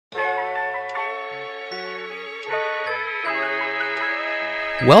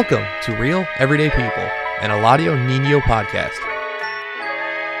Welcome to Real Everyday People, an Eladio Nino podcast.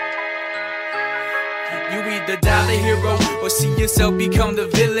 You either die the hero or see yourself become the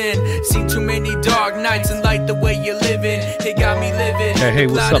villain. Seen too many dark nights and like the way you're living. It got me living. Hey,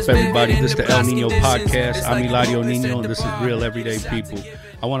 what's up, everybody? This is the El Nino podcast. I'm Eladio Nino, and this is Real Everyday People.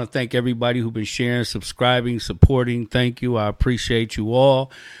 I want to thank everybody who's been sharing, subscribing, supporting. Thank you. I appreciate you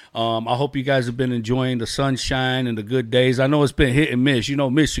all. I hope you guys have been enjoying the sunshine and the good days. I know it's been hit and miss. You know,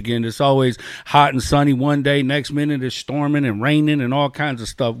 Michigan, it's always hot and sunny one day. Next minute, it's storming and raining and all kinds of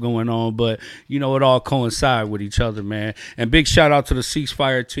stuff going on. But, you know, it all coincides with each other, man. And big shout out to the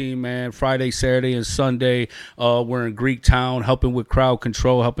ceasefire team, man. Friday, Saturday, and Sunday, we're in Greektown helping with crowd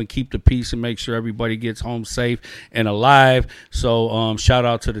control, helping keep the peace and make sure everybody gets home safe and alive. So shout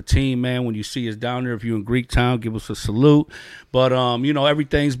out to the team, man. When you see us down there, if you're in Greektown, give us a salute. But, you know,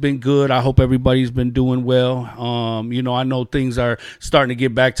 everything's been good. I hope everybody's been doing well. You know, I know things are starting to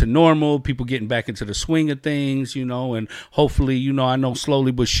get back to normal. People getting back into the swing of things, you know, and hopefully, you know, I know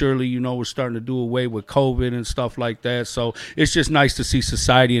slowly but surely, you know, we're starting to do away with COVID and stuff like that. So it's just nice to see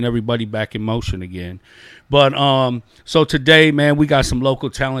society and everybody back in motion again. But so today, man, we got some local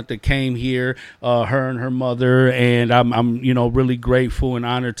talent that came here, her and her mother, and I'm you know, really grateful and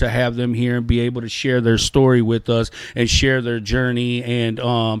honored to have them here and be able to share their story with us and share their journey. And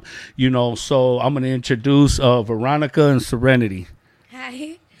you know, so I'm going to introduce Veronica and Serenity.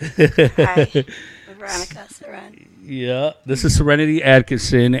 Hi. Hi. Veronica, Serenity. Yeah, this is Serenity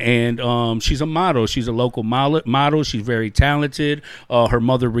Atkinson, and she's a model. She's a local model. She's very talented. Her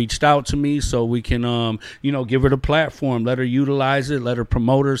mother reached out to me so we can, you know, give her the platform, let her utilize it, let her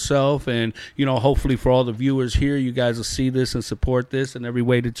promote herself, and, you know, hopefully for all the viewers here, you guys will see this and support this in every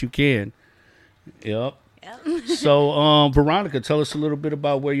way that you can. Yep. So, Veronica, tell us a little bit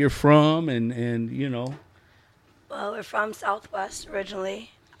about where you're from and you know. Well, we're from Southwest originally.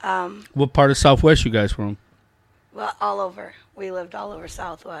 What part of Southwest you guys from? Well, all over. We lived all over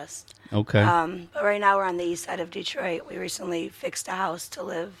Southwest. Okay. But right now we're on the east side of Detroit. We recently fixed a house to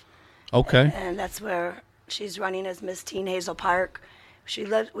live. Okay. And that's where she's running as Miss Teen Hazel Park. We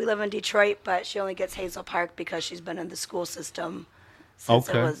live in Detroit, but she only gets Hazel Park because she's been in the school system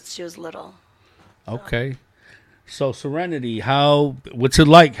since she was little. Okay. So Serenity, what's it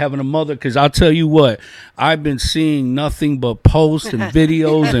like having a mother? Because I'll tell you what, I've been seeing nothing but posts and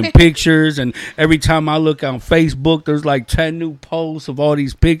videos and pictures. And every time I look on Facebook, there's like 10 new posts of all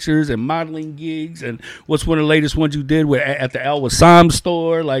these pictures and modeling gigs. And what's one of the latest ones you did at the El Wassam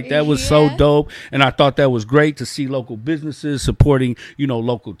store? Like, that was so dope. And I thought that was great to see local businesses supporting, you know,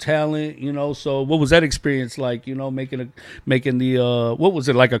 local talent, you know. So what was that experience like, you know, making the, what was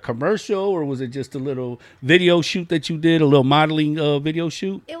it, like a commercial, or was it just a little video shoot that you did, a little modeling video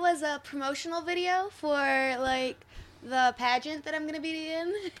shoot? It was a promotional video for like the pageant that I'm going to be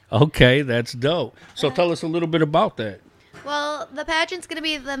in. Okay, that's dope. So tell us a little bit about that. Well, the pageant's going to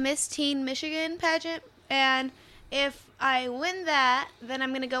be the Miss Teen Michigan pageant, and if I win that, then I'm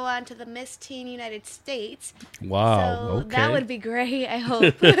going to go on to the Miss Teen United States. Wow. So okay. That would be great, I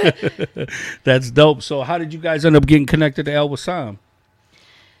hope. That's dope. So how did you guys end up getting connected to El Wassam?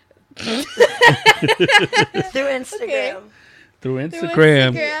 Through Instagram. Okay. Through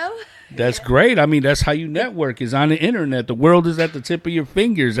Instagram. That's great. I mean, that's how you network, is on the internet. The world is at the tip of your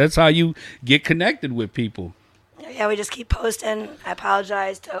fingers. That's how you get connected with people. Yeah, we just keep posting. I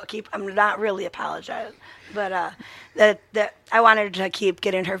apologize I'm not really apologizing, but that I wanted to keep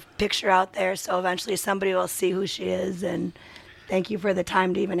getting her picture out there, so eventually somebody will see who she is. And thank you for the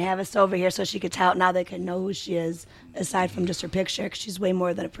time to even have us over here so she could tell. Now they can know who she is, aside from just her picture, because she's way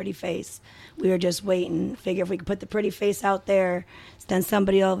more than a pretty face. We were just waiting. Figure if we could put the pretty face out there, then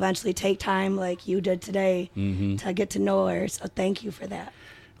somebody will eventually take time like you did today to get to know her. So thank you for that.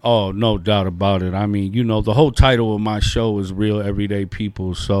 Oh, no doubt about it. I mean, you know, the whole title of my show is Real Everyday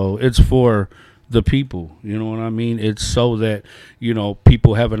People. So it's for the people, you know what I mean? It's so that, you know,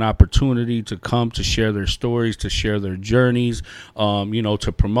 people have an opportunity to come to share their stories, to share their journeys, you know,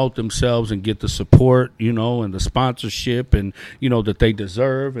 to promote themselves and get the support, you know, and the sponsorship and, you know, that they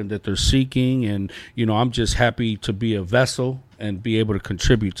deserve and that they're seeking. And, you know, I'm just happy to be a vessel and be able to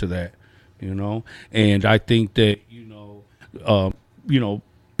contribute to that, you know. And I think that, you know,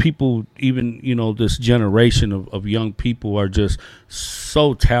 people, even, you know, this generation of young people are just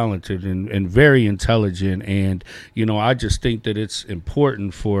so talented and very intelligent. And, you know, I just think that it's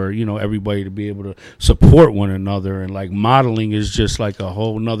important for, you know, everybody to be able to support one another. And like modeling is just like a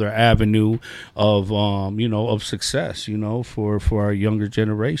whole nother avenue of, you know, of success, you know, for our younger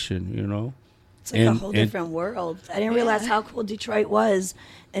generation, you know. It's like a whole different world. I didn't realize how cool Detroit was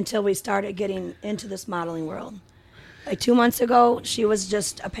until we started getting into this modeling world. Like 2 months ago, she was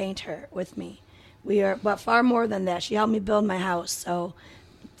just a painter with me. But far more than that. She helped me build my house. So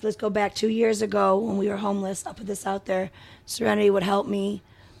let's go back 2 years ago when we were homeless. I'll put this out there. Serenity would help me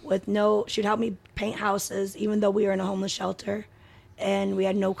she'd help me paint houses, even though we were in a homeless shelter and we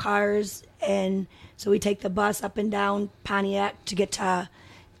had no cars. And so we take the bus up and down Pontiac to get to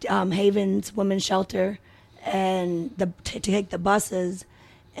Haven's Women's Shelter and to take the buses.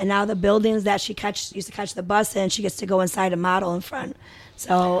 And now the buildings that she used to catch the bus in, she gets to go inside and model in front.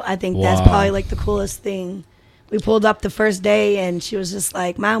 So I think that's probably like the coolest thing. We pulled up the first day and she was just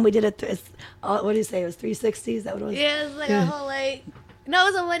like, Mom, we did it. What do you say? It was 360? Is that what it was? Yeah, it was like a whole no,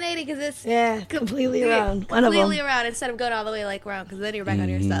 it was a 180 because it's completely around. Completely around instead of going all the way like around because then you're back on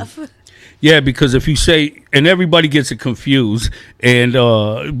your stuff. Yeah, because if you say, and everybody gets it confused, and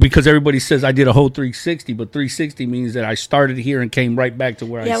because everybody says I did a whole 360, but 360 means that I started here and came right back to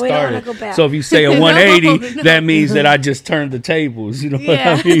where I started. We don't want to go back. So if you say a 180, that means that I just turned the tables. You know what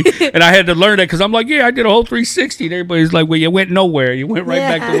I mean? And I had to learn that because I'm like, yeah, I did a whole 360. And everybody's like, well, you went nowhere. You went right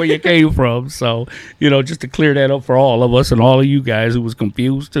back to where you came from. So, just to clear that up for all of us and all of you guys who was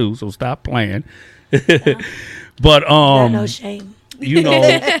confused too. So stop playing. But no shame.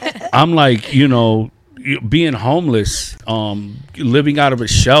 I'm like, being homeless, living out of a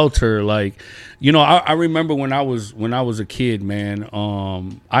shelter, like, I remember when I was a kid, man.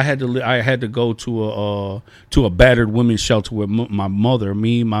 I had to go to a battered women's shelter with my mother,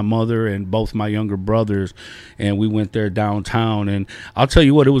 my mother, and both my younger brothers, and we went there downtown. And I'll tell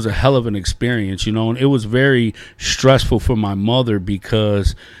you what, it was a hell of an experience, and it was very stressful for my mother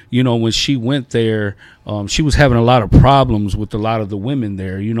because, when she went there, she was having a lot of problems with a lot of the women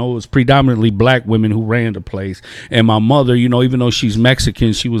there. It was predominantly black women who ran the place. And my mother, even though she's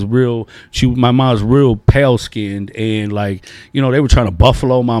Mexican, my mom's real pale skinned. And like, they were trying to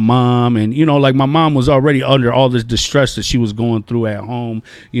buffalo my mom. And, like my mom was already under all this distress that she was going through at home.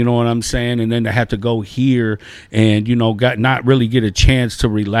 You know what I'm saying? And then to have to go here and, not really get a chance to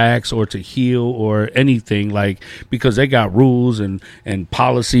relax or to heal or anything, like, because they got rules and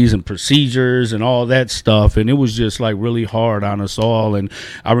policies and procedures and all that stuff, and it was just like really hard on us all. And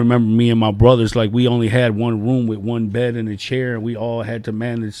I remember me and my brothers, like, we only had one room with one bed and a chair, and we all had to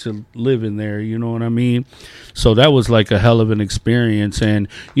manage to live in there, you know what I mean? So that was like a hell of an experience. And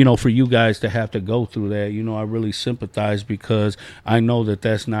for you guys to have to go through that, I really sympathize because I know that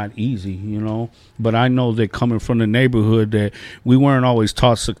that's not easy, but I know that coming from the neighborhood that we weren't always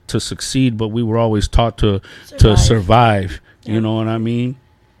taught to succeed, but we were always taught to survive. You know what I mean?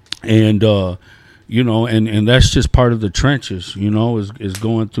 And and that's just part of the trenches, is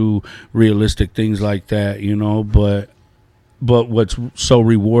going through realistic things like that, but what's so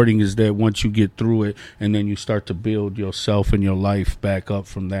rewarding is that once you get through it and then you start to build yourself and your life back up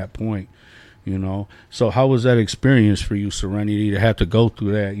from that point, So how was that experience for you, Serenity, to have to go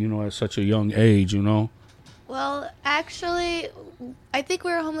through that, at such a young age, Well, actually, I think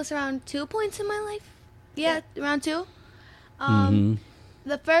we were homeless around 2 points in my life. Yeah, around 2.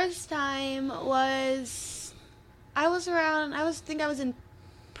 The first time was, I think I was in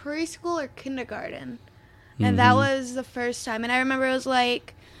preschool or kindergarten. And that was the first time. And I remember it was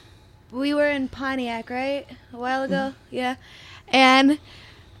like, we were in Pontiac, right? A while ago? Yeah. And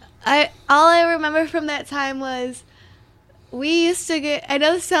all I remember from that time was we used to get, I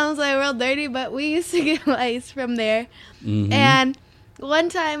know this sounds like real dirty, but we used to get lice from there. And one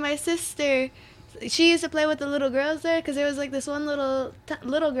time my sister, she used to play with the little girls there because there was like this one little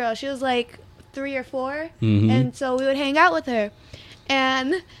girl. She was like 3 or 4, and so we would hang out with her.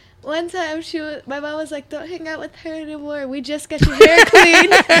 And one time my mom was like, "Don't hang out with her anymore. We just got your hair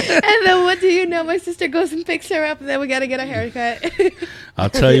clean." And then what do you know? My sister goes and picks her up, and then we gotta get a haircut. I'll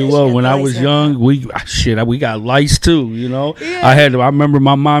tell you what, when I was young, we got lice too, Yeah. I remember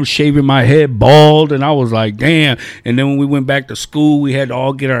my mom shaving my head bald, and I was like, damn. And then when we went back to school, we had to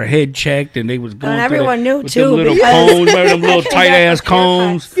all get our head checked, and they was going and everyone knew with too, them little combs, remember them little tight ass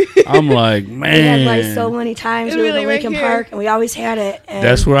combs. I'm like, man. We had lice so many times. We lived in Lincoln Park, and we always had it. And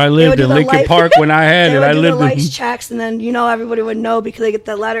that's where I lived, in Lincoln Park when I had it. I lived the lice checks, and then everybody would know because they get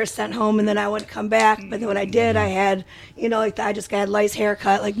the letter sent home, and then I wouldn't come back. But then when I did, I had I just got lice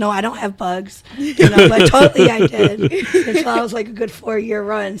haircut. Like, no, I don't have bugs. But totally I did. Until I was like a good 4-year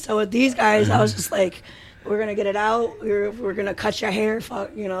run. So with these guys, I was just like, we're gonna get it out. We're gonna cut your hair.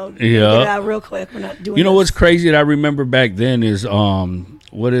 Get it out real quick. We're not doing. What's crazy that I remember back then is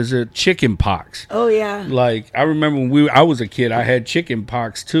what is it? Chicken pox. Oh yeah. Like I remember when I was a kid, I had chicken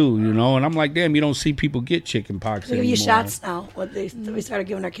pox too, you know, and I'm like, damn, you don't see people get chicken pox They anymore. give you shots now. We started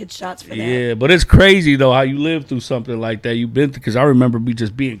giving our kids shots for that. Yeah, but it's crazy though how you live through something like that. You've been through, because I remember me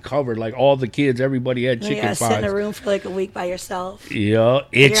just being covered, like all the kids, everybody had chicken pox. Sit in a room for like a week by yourself. Yeah,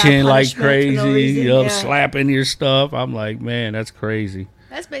 itching like crazy. No reason, yeah, slapping your stuff. I'm like, man, that's crazy.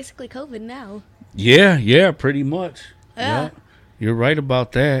 That's basically COVID now. Yeah, pretty much. Yeah. You're right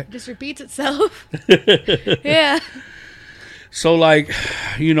about that. It just repeats itself. Yeah. So, like,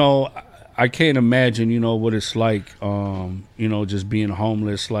 you know, I can't imagine, you know, what it's like, you know, just being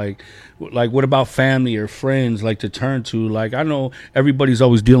homeless. Like, what about family or friends, like, to turn to? Like, I know everybody's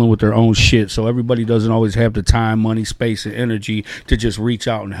always dealing with their own shit, so everybody doesn't always have the time, money, space, and energy to just reach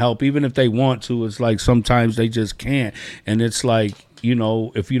out and help. Even if they want to, it's like sometimes they just can't. And it's like, you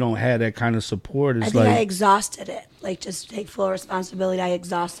know, if you don't have that kind of support, it's I exhausted it. Like, just take full responsibility. I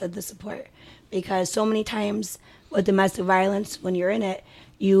exhausted the support because so many times with domestic violence, when you're in it,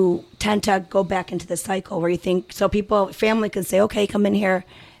 you tend to go back into the cycle where you think, so family can say, okay, come in here.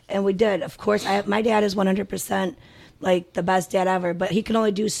 And we did. Of course, my dad is 100% like the best dad ever, but he can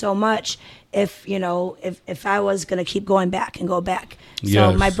only do so much if I was going to keep going back and go back.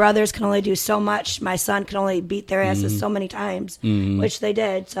 So my brothers can only do so much. My son can only beat their asses so many times, which they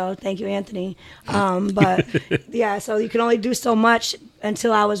did. So thank you, Anthony. But yeah, so you can only do so much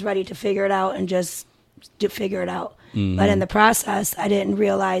until I was ready to figure it out and just figure it out. But in the process, I didn't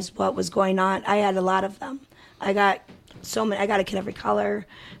realize what was going on. I had a lot of them. I got so many. I got a kid every color.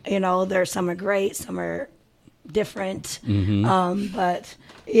 You know, some are great, some are different. But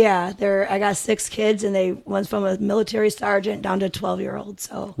yeah, I got 6 kids, and they went from a military sergeant down to a 12-year-old.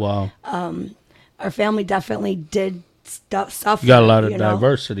 So wow, our family definitely did suffer. You got a lot of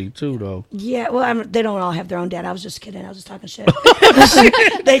diversity too, though. Yeah, well, they don't all have their own dad. I was just kidding. I was just talking shit.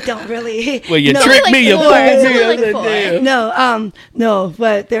 They don't really. Well, you tricked me. You fooled me. No,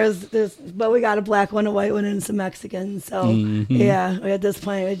 but but we got a black one, a white one, and some Mexicans. So yeah, at this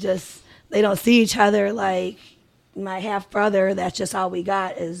point, they don't see each other. Like my half brother, that's just all we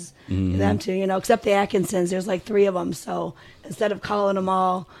got is them two. You know, except the Atkinsons. There's like 3 of them. So instead of calling them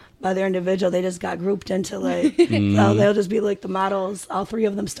all by their individual, they just got grouped into like, so they'll just be like the models. All 3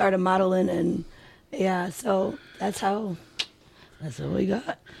 of them started modeling, and yeah, so that's what we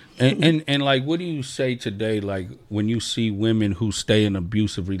got. And like, what do you say today, like, when you see women who stay in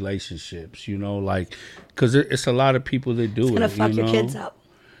abusive relationships, you know, like, because it's a lot of people that do it's gonna it. Fuck your kids up.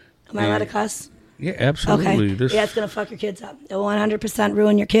 Am I allowed to cuss? Yeah, absolutely. Okay. Yeah, it's going to fuck your kids up. It will 100%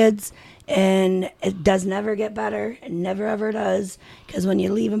 ruin your kids, and it does never get better. It never, ever does, because when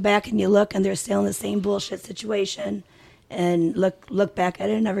you leave them back and you look and they're still in the same bullshit situation, and look back at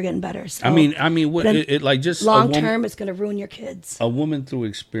it, never getting better. So, I mean, what it like just long term, it's going to ruin your kids. A woman through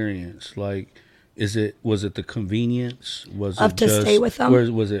experience, like, was it the convenience? Was of it to just stay with them?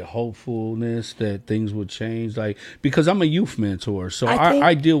 Was it hopefulness that things would change? Like, because I'm a youth mentor, so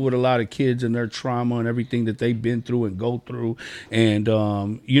I deal with a lot of kids and their trauma and everything that they've been through and go through, and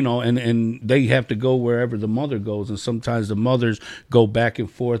you know, and they have to go wherever the mother goes, and sometimes the mothers go back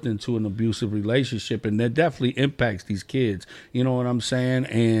and forth into an abusive relationship, and that definitely impacts these kids. You know what I'm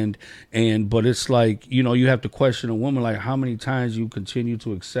saying? But it's like, you know, you have to question a woman, like, how many times you continue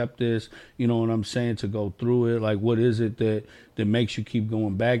to accept this? You know what I'm saying, to go through it. Like, what is it that makes you keep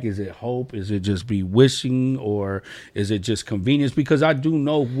going back? Is it hope? Is it just be wishing, or is it just convenience? Because I do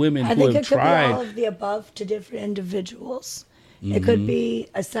know women who have tried. I think it could be all of the above to different individuals. It could be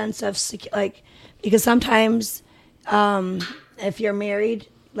a sense of like, because sometimes if you're married,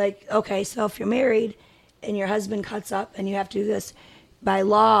 like, okay, so if you're married and your husband cuts up and you have to do this, by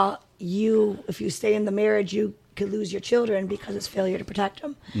law, if you stay in the marriage, you could lose your children because it's failure to protect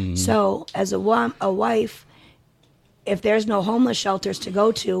them. So as a wife, if there's no homeless shelters to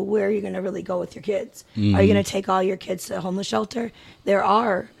go to, where are you going to really go with your kids? Are you going to take all your kids to a homeless shelter?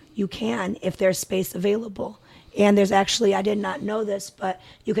 You can, if there's space available. And there's actually, I did not know this, but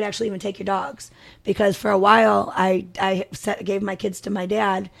you could actually even take your dogs. Because for a while, I gave my kids to my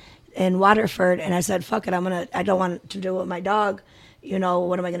dad in Waterford, and I said, fuck it, I don't want to do it with my dog. You know,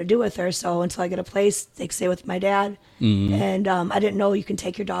 what am I going to do with her? So until I get a place, they can stay with my dad. And I didn't know you can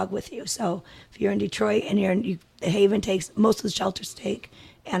take your dog with you. So if you're in Detroit and Haven most of the shelters take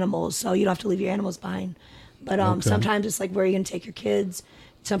animals, so you don't have to leave your animals behind. But sometimes it's like, where are you going to take your kids?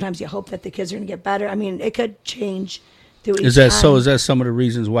 Sometimes you hope that the kids are going to get better. I mean, it could change through each time. So is that some of the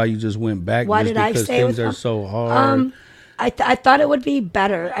reasons why you just went back? Why did I stay with them? Because things are so hard. I thought it would be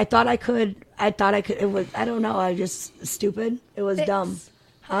better. I thought I could. It was. I don't know. I just stupid. It was dumb.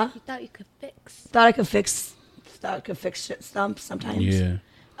 Huh? You thought you could fix. Thought I could fix that could fix stumps sometimes. Yeah.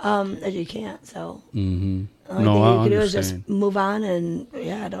 That you can't. So Mm-hmm. only No, thing I you can do is understand. just move on. And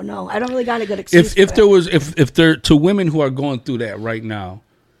yeah, I don't know. I don't really got a good excuse. If for there it. was if there to women who are going through that right now,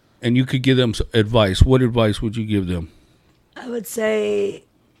 and you could give them advice, what advice would you give them? I would say,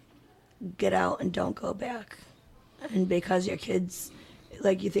 get out and don't go back. And because your kids,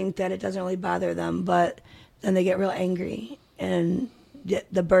 like, you think that it doesn't really bother them, but then they get real angry and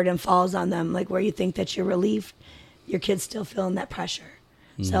the burden falls on them. Like, where you think that you're relieved, your kid's still feeling that pressure.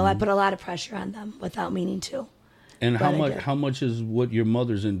 So I put a lot of pressure on them without meaning to. And But how much is what your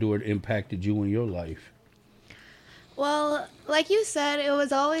mother's endured impacted you in your life? Well, like you said, it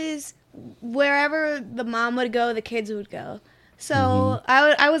was always wherever the mom would go, the kids would go. So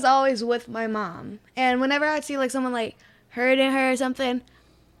I was always with my mom, and whenever I'd see like someone like hurting her or something,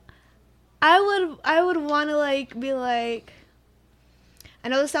 I would want to like be like, I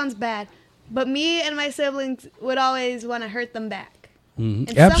know this sounds bad, but me and my siblings would always want to hurt them back. In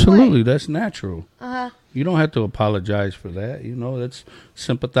some Absolutely, way. that's natural. Uh-huh. You don't have to apologize for that. You know, that's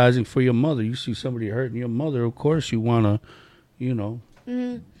sympathizing for your mother. You see somebody hurting your mother, of course you want to, you know.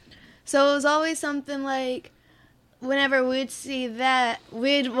 So it was always something like, whenever we'd see that,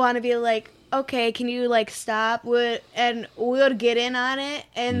 we'd want to be like, okay, can you like stop? And we would get in on it,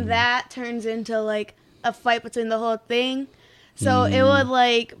 and that turns into like a fight between the whole thing. So it would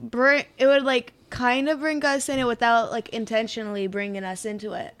like kind of bring us in it without like intentionally bringing us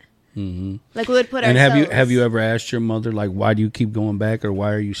into it. Mm-hmm. Like we would put And ourselves. have you ever asked your mother, like, why do you keep going back, or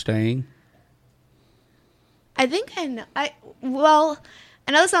why are you staying? I think I know. Well,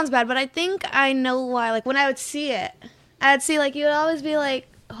 I know this sounds bad, but I think I know why. Like when I would see it, I'd see like you would always be like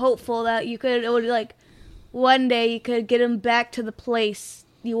hopeful that it would be like one day you could get him back to the place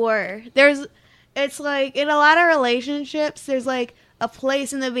you were. It's like in a lot of relationships, there's like a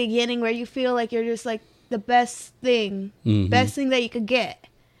place in the beginning where you feel like you're just like the best thing that you could get.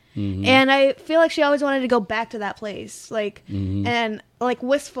 And I feel like she always wanted to go back to that place, like, and like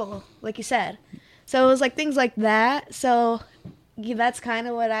wistful, like you said. So it was like things like that. So yeah, that's kind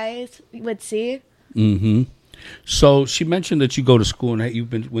of what I would see. So she mentioned that you go to school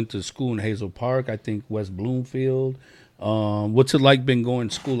and went to school in Hazel Park, I think West Bloomfield. What's it like been going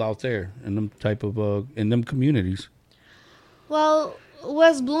to school out there in them in them communities? Well,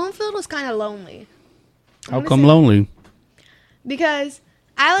 West Bloomfield was kind of lonely. How come lonely? Because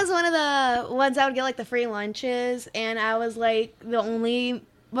I was one of the ones that would get like the free lunches, and I was like the only,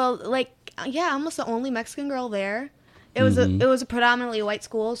 almost the only Mexican girl there. It was a predominantly white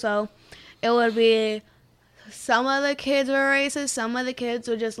school, so it would be some of the kids were racist, some of the kids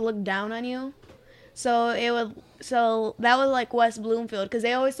would just look down on you. So that was like West Bloomfield, because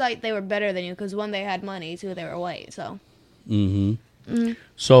they always thought they were better than you, because one, they had money, two, they were white. So.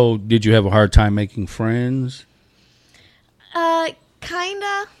 So did you have a hard time making friends?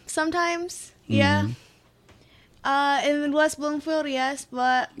 Kinda sometimes, yeah. In West Bloomfield, yes,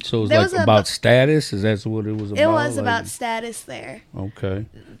 but So it was like about status? Is that what it was about? It was about status there. Okay.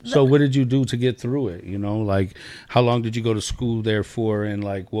 So what did you do to get through it? You know, like how long did you go to school there for, and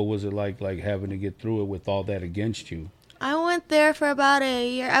like what was it like having to get through it with all that against you? I went there for about a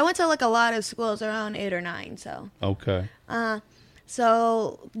year. I went to like a lot of schools, around 8 or 9. So. Okay.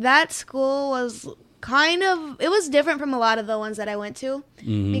 So that school was it was different from a lot of the ones that I went to,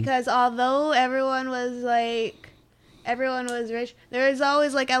 because although everyone was rich, there was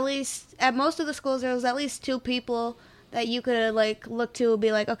always like at most of the schools there was at least 2 people that you could like look to and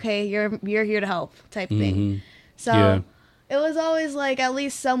be like, okay, you're here to help type thing. So it was always like at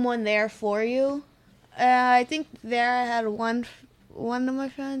least someone there for you. I think there I had one of my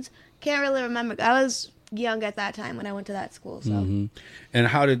friends. Can't really remember. I was young at that time when I went to that school. So. And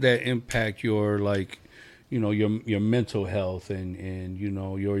how did that impact your your mental health and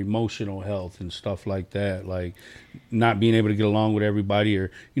your emotional health and stuff like that? Like not being able to get along with everybody,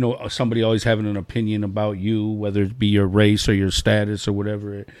 or somebody always having an opinion about you, whether it be your race or your status or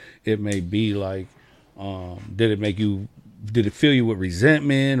whatever it may be. Like, did it fill you with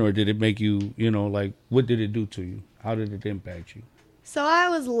resentment, or did it make you, like, what did it do to you? How did it impact you? So I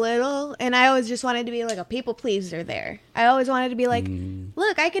was little, and I always just wanted to be like a people pleaser there. I always wanted to be like,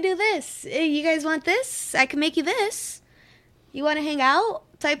 look, I could do this. You guys want this? I can make you this. You want to hang out?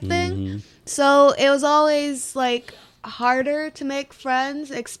 Type thing. So it was always like harder to make friends,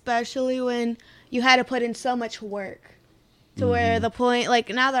 especially when you had to put in so much work. To where the point, like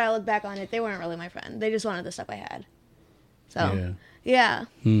now that I look back on it, they weren't really my friend. They just wanted the stuff I had. So, yeah.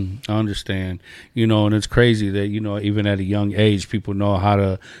 I understand. And it's crazy that, even at a young age, people know how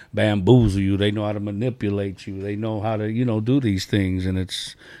to bamboozle you. They know how to manipulate you. They know how to, do these things. And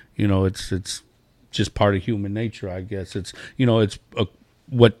it's, it's just part of human nature, I guess. It's it's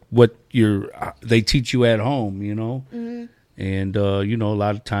what they teach you at home, Mm-hmm. and a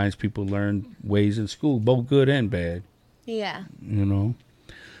lot of times people learn ways in school, both good and bad. Yeah.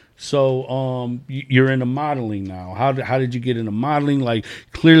 So you're into modeling now. How did you get into modeling? Like,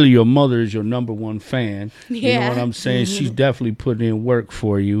 clearly your mother is your number one fan. You know what I'm saying? She's definitely putting in work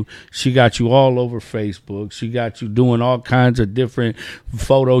for you. She got you all over Facebook. She got you doing all kinds of different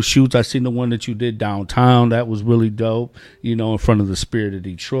photo shoots. I seen the one that you did downtown. That was really dope, in front of the Spirit of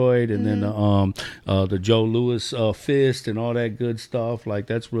Detroit. And then the Joe Louis fist and all that good stuff. Like,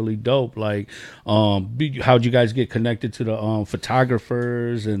 that's really dope. Like, how'd you guys get connected to the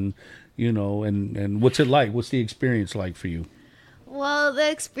photographers and what's it like? What's the experience like for you? Well, the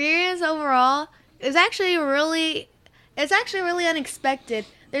experience overall is actually really unexpected.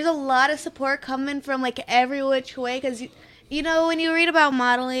 There's a lot of support coming from like every which way, because when you read about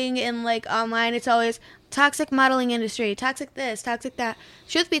modeling and like online, it's always toxic modeling industry, toxic this, toxic that.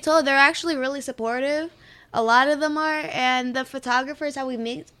 Truth be told, they're actually really supportive. A lot of them are, and the photographers, how we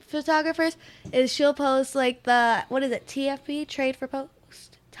meet photographers, is she'll post like the TFP, trade for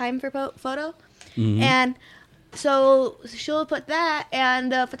post, time for photo, and so she'll put that,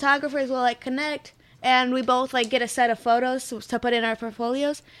 and the photographers will like connect, and we both like get a set of photos to put in our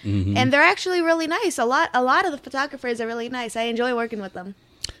portfolios, and they're actually really nice. A lot of the photographers are really nice. I enjoy working with them.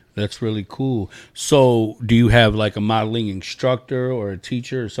 That's really cool. So do you have like a modeling instructor or a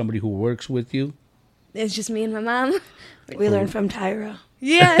teacher or somebody who works with you? It's just me and my mom. We learn from Tyra.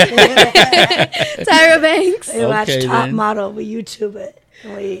 Yeah. Tyra Banks. We watch Top then. Model. We YouTube it.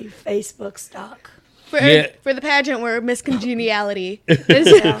 And we Facebook stalk. For the pageant, we're Miss Congeniality.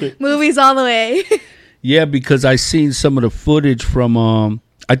 Movies all the way. Yeah, because I seen some of the footage from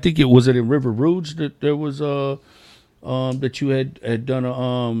I think it was in River Rouge that there was that you had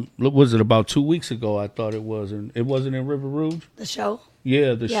done was it about 2 weeks ago? I thought it wasn't. It wasn't in River Rouge. The show.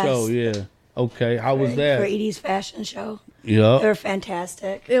 Yeah, the Yes. show. Yeah. Okay, how was that? For Edie's fashion show. Yeah. They were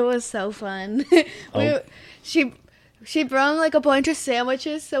fantastic. It was so fun. She brought like a bunch of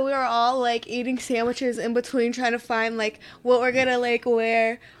sandwiches, so we were all like eating sandwiches in between, trying to find like what we're gonna like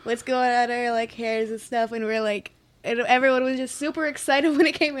wear, what's going on our like hairs and stuff, and we're like, and everyone was just super excited when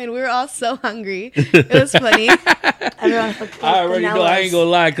it came in. We were all so hungry. It was funny. Everyone hooked I already know. I ain't vanillas. gonna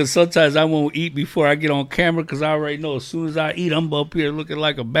lie, because sometimes I won't eat before I get on camera, because I already know as soon as I eat, I'm up here looking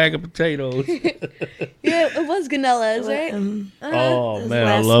like a bag of potatoes. Yeah, it was Ganellas, right? Oh It was man,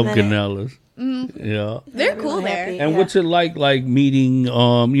 I last love minute. Ganellas. Yeah. They're They were cool really there. happy. And Yeah. what's it like meeting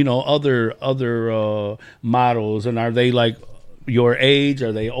other models, and are they like your age?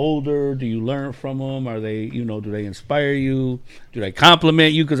 Are they older? Do you learn from them? Are they do they inspire you? Do they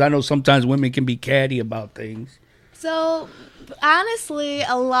compliment you? Because I know sometimes women can be catty about things. So, honestly,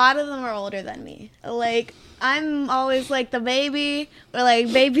 a lot of them are older than me. Like, I'm always like the baby or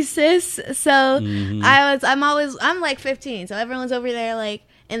like baby sis. So I'm like 15. So everyone's over there like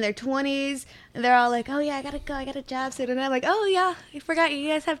in their 20s, and they're all like, "Oh yeah, I gotta go. I got a job soon." And I'm like, "Oh yeah, I forgot you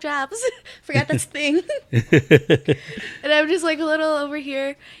guys have jobs. Forgot that's a thing." And I'm just like a little over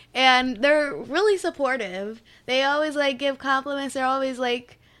here, and they're really supportive. They always like give compliments. They're always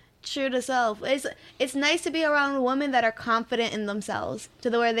like true to self. It's nice to be around women that are confident in themselves, to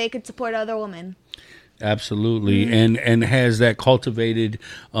the where they could support other women. Absolutely. And has that cultivated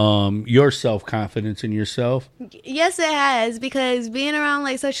your self-confidence in yourself? Yes, it has, because being around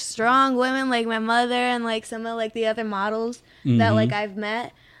like such strong women like my mother and like some of like the other models that like I've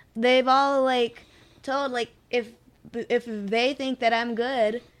met, they've all like told like if they think that I'm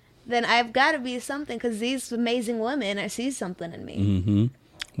good, then I've got to be something, because these amazing women see something in me.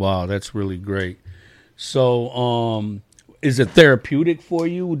 Wow, that's really great. So, is it therapeutic for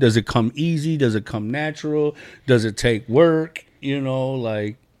you? Does it come easy? Does it come natural? Does it take work?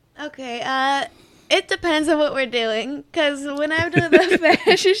 Okay, it depends on what we're doing, because when I'm doing the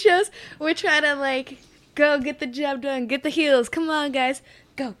fashion shows, we're trying to like go get the job done, get the heels. Come on, guys,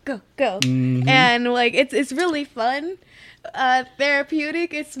 go. And like it's really fun.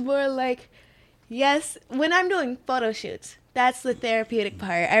 Therapeutic, it's more like, yes, when I'm doing photo shoots, that's the therapeutic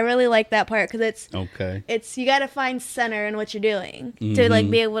part. I really like that part, because it's you got to find center in what you're doing to like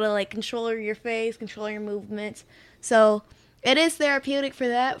be able to like control your face, control your movements. So it is therapeutic for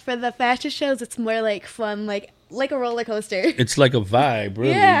that. For the fashion shows, it's more like fun. Like like a roller coaster. It's like a vibe,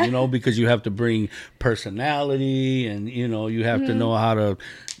 really, Yeah. you know, because you have to bring personality and, you know, you have to know how to,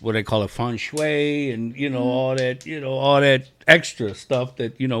 what they call it, feng shui and, you know, all that extra stuff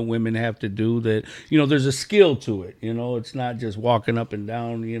that, you know, women have to do that, you know, there's a skill to it, you know, it's not just walking up and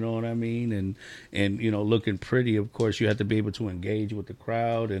down, you know what I mean? And you know, looking pretty, of course, you have to be able to engage with the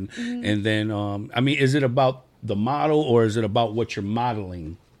crowd. And then, I mean, is it about the model or is it about what you're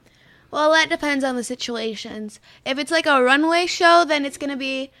modeling? Well, that depends on the situations. If it's like a runway show, then it's gonna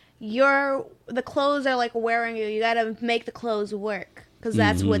be the clothes are like wearing you. You gotta make the clothes work because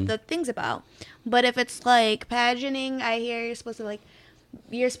that's what the thing's about. But if it's like pageanting, I hear you're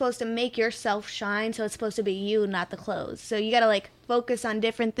supposed to make yourself shine, so it's supposed to be you, not the clothes. So you gotta like focus on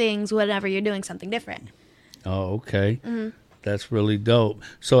different things whenever you're doing something different. Oh, okay. That's really dope.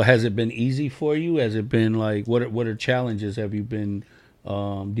 So has it been easy for you? Has it been like, what are challenges have you been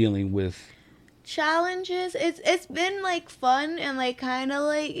dealing with? Challenges, it's been like fun and like kind of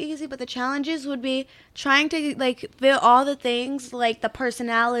like easy, but the challenges would be trying to like fit all the things, like the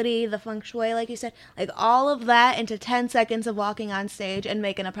personality, the feng shui, like you said, like all of that into 10 seconds of walking on stage and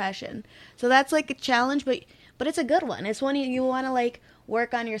make an impression. So that's like a challenge, but it's a good one. It's one you want to like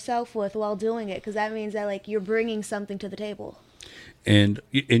work on yourself with while doing it, because that means that like you're bringing something to the table. And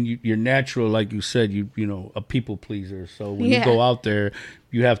you're natural, like you said, you know, a people pleaser. So when you go out there,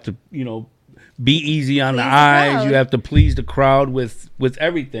 you have to, you know, be easy on the eyes. You have to please the crowd with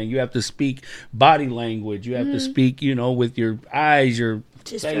everything. You have to speak body language. You have to speak, you know, with your eyes, your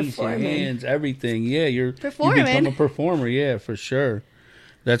face, your hands, everything. Yeah, you become a performer. Yeah, for sure.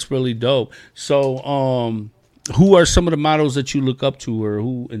 That's really dope. So, who are some of the models that you look up to, or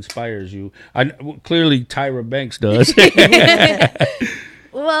who inspires you? Clearly, Tyra Banks does.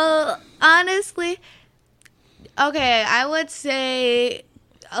 Well, honestly, okay, I would say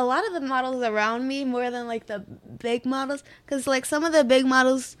a lot of the models around me more than like the big models, because like some of the big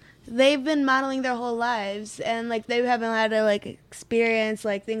models, they've been modeling their whole lives and like they haven't had to like experience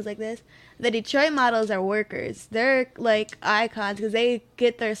like things like this. The Detroit models are workers. They're like icons because they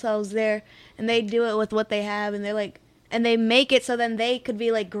get themselves there and they do it with what they have, and they're like, and they make it so then they could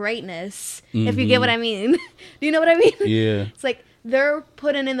be like greatness, if you get what I mean. Do you know what I mean? Yeah. It's like they're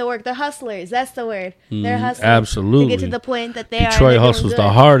putting in the work. They're hustlers. That's the word. They're hustlers. Absolutely. To get to the point that they Detroit are. hustles the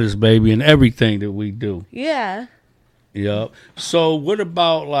hardest, baby, in everything that we do. Yeah. Yep. So what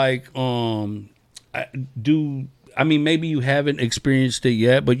about like, I mean, maybe you haven't experienced it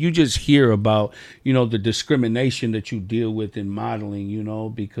yet, but you just hear about, you know, the discrimination that you deal with in modeling, you know,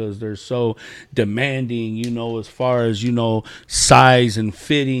 because they're so demanding, you know, as far as, you know, size and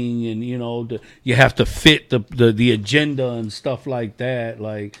fitting and, you know, you have to fit the agenda and stuff like that.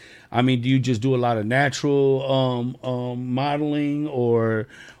 Like, I mean, do you just do a lot of natural modeling or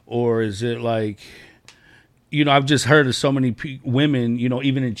is it like, you know, I've just heard of so many women, you know,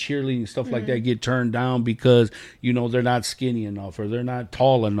 even in cheerleading and stuff like that, get turned down because, you know, they're not skinny enough or they're not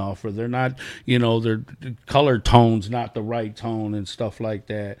tall enough or they're not, you know, their color tone's not the right tone and stuff like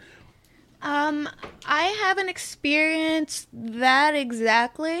that. I haven't experienced that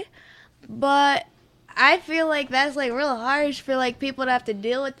exactly, but I feel like that's like real harsh for like people to have to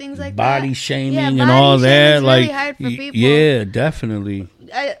deal with things like that. Body shaming and all that. Like, really hard for people. Yeah, definitely.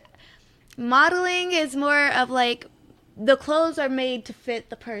 Modeling is more of like the clothes are made to fit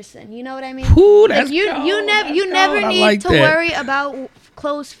the person. You know what I mean? Ooh, like you never need to worry about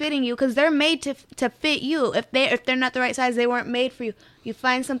clothes fitting you because they're made to fit you. If they're not the right size, they weren't made for you. You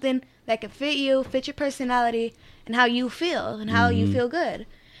find something that can fit you, fit your personality, and how you feel and how you feel good.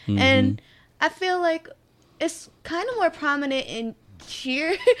 And I feel like it's kind of more prominent in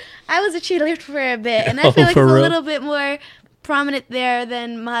cheer. I was a cheerleader for a bit, and I feel like it's a little bit more prominent there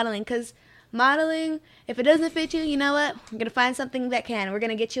than modeling, because modeling, if it doesn't fit you, you know what? We're going to find something that can. We're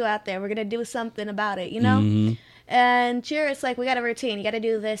going to get you out there. We're going to do something about it, you know? And cheer, it's like, we got a routine. You got to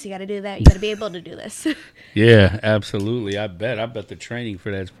do this. You got to do that. You got to be able to do this. Yeah, absolutely. I bet the training for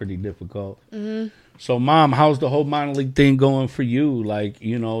that's pretty difficult. So, Mom, how's the whole modeling thing going for you? Like,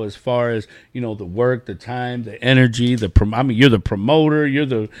 you know, as far as, you know, the work, the time, the energy, I mean, you're the promoter, you're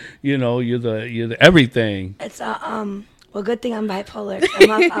the everything. It's well, good thing I'm bipolar.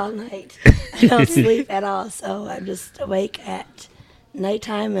 I'm up all night. I don't sleep at all, so I'm just awake at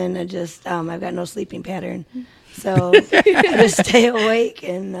nighttime, and I've got no sleeping pattern. So I just stay awake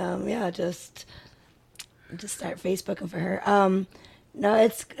and just start Facebooking for her. No,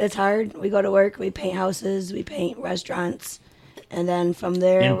 it's hard. We go to work, we paint houses, we paint restaurants, and then from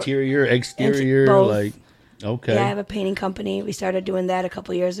there, interior, exterior, both. Okay. Yeah, I have a painting company. We started doing that a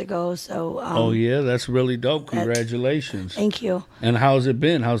couple years ago. So. Oh yeah, that's really dope. Congratulations. Thank you. And how's it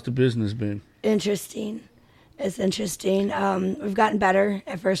been? How's the business been? Interesting. It's interesting. We've gotten better.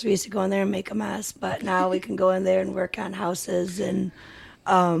 At first, we used to go in there and make a mess, but now we can go in there and work on houses and,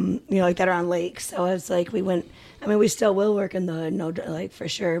 like that are on lakes. So it's like we still will work in the hood, no, like for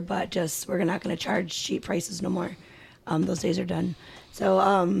sure, but just we're not going to charge cheap prices no more. Those days are done.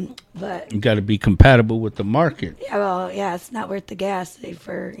 So, but you got to be compatible with the market. Yeah, well, yeah, it's not worth the gas if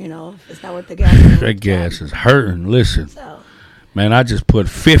it's not worth the gas. That gas is hurting. Listen. So. Man, I just put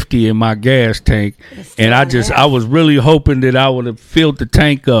 50 in my gas tank, and I was really hoping that I would have filled the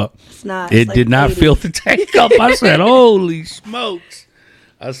tank up. It's not. It did not fill the tank up. I said, "Holy smokes!"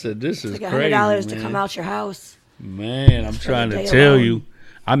 I said, "This is like crazy." $100 to come out your house. Man, I'm trying to tell you,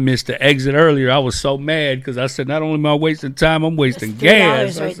 I missed the exit earlier. I was so mad because I said, "Not only am I wasting time, I'm wasting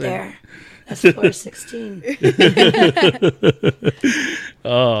gas." Right there. That's $4.16.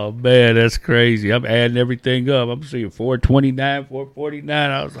 Oh man, that's crazy. I'm adding everything up. I'm seeing $4.29, $4.49.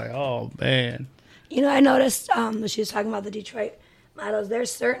 I was like, oh man. I noticed when she was talking about the Detroit models, there's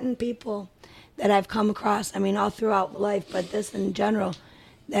certain people that I've come across, all throughout life, but this in general,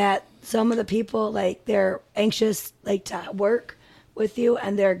 that some of the people, like, they're anxious, like, to work with you,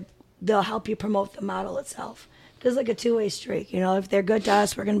 and they'll help you promote the model itself. There's like a two-way streak. If they're good to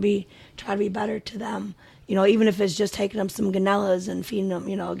us, we're going to try to be better to them. Even if it's just taking them some ganellas and feeding them,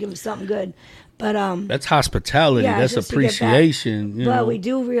 give them something good. But that's hospitality. Yeah, that's appreciation. But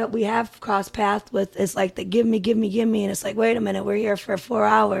we have crossed paths with, it's like the give me, and it's like, wait a minute, we're here for 4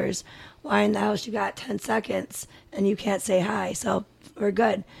 hours. Why in the house you got 10 seconds and you can't say hi? So we're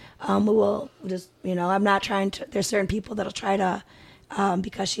good. We will just, I'm not trying to. There's certain people that'll try to.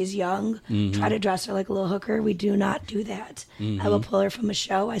 Because she's young, try to dress her like a little hooker. We do not do that. I will pull her from a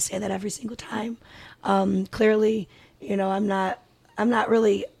show. I say that every single time. Clearly, I'm not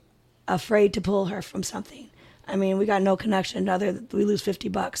really afraid to pull her from something. We got no connection other than we lose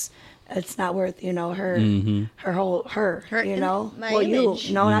 $50. It's not worth, her whole, my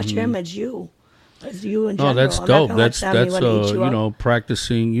image. Not your image, you. It's you in general. No, that's dope. That's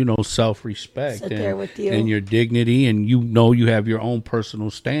practicing, self-respect Sit there with you. and your dignity, and you have your own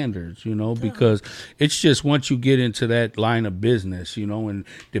personal standards, because it's just once you get into that line of business, and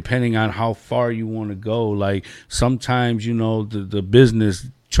depending on how far you want to go, like sometimes, the business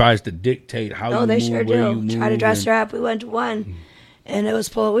tries to dictate how you move, they sure where do. you move. Try to dress her up. We went to one, and it was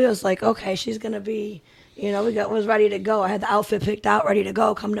full. We was like, okay, she's gonna be, was ready to go. I had the outfit picked out, ready to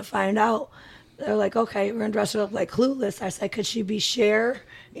go. Come to find out, they're like, okay, we're gonna dress her up like Clueless. I said, could she be Cher?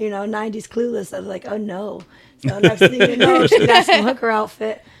 90s Clueless. I was like, oh no. So next thing you know, she got some hooker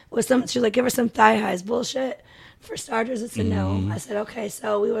outfit with some. She's like, give her some thigh highs. Bullshit. For starters, it's a no. I said, okay,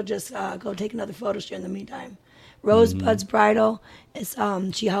 so we will just go take another photo shoot in the meantime. Rosebud's Bridal is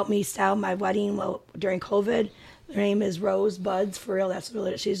she helped me style my wedding during COVID. Her name is Rosebuds, for real. That's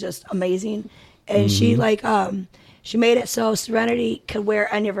really, she's just amazing, and she she made it so Serenity could wear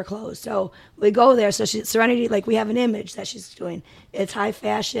any of her clothes. So we go there. So Serenity, like, we have an image that she's doing. It's high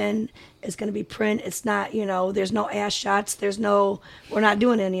fashion. It's going to be print. It's not, there's no ass shots. We're not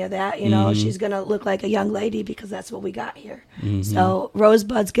doing any of that. She's going to look like a young lady because that's what we got here. So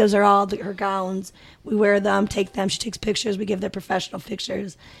Rosebuds gives her all her gowns. We wear them, take them. She takes pictures. We give her professional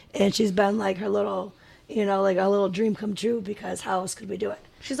pictures. And she's been like her little, like a little dream come true, because how else could we do it?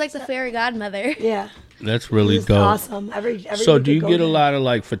 She's like the fairy godmother. Yeah. That's really dope. Awesome. So do you get a lot of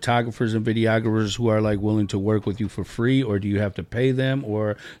like photographers and videographers who are like willing to work with you for free, or do you have to pay them,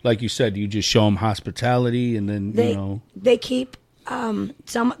 or like you said, do you just show them hospitality and then they keep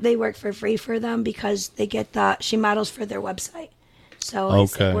they work for free for them because they get she models for their website, so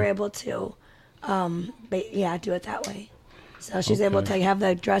we're able to do it that way. So she's able to have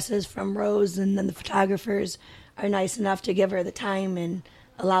the dresses from Rose, and then the photographers are nice enough to give her the time and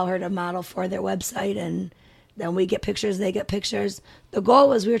allow her to model for their website, and then we get pictures, they get pictures. The goal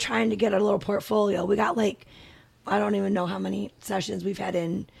was we were trying to get a little portfolio. We got I don't even know how many sessions we've had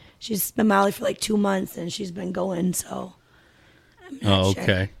in. She's been modeling for 2 months, and she's been going, so I'm not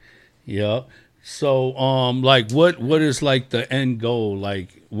sure. Yeah. So what is the end goal?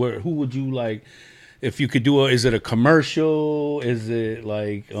 Who would you if you could do is it a commercial? Is it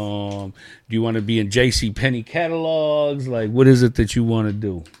do you want to be in JCPenney catalogs? What is it that you want to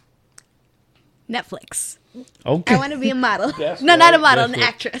do? Netflix. Okay. I want to be a model. Not a model, an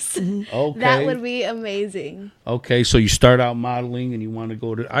actress. Okay. That would be amazing. Okay, so you start out modeling and you want to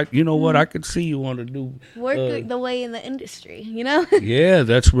go to, I could see you want to do. Work the way in the industry, Yeah,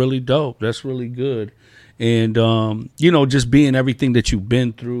 that's really dope. That's really good. and just being everything that you've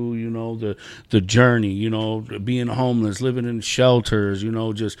been through, the journey, being homeless, living in shelters,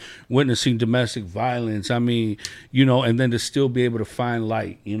 just witnessing domestic violence. I mean, and then to still be able to find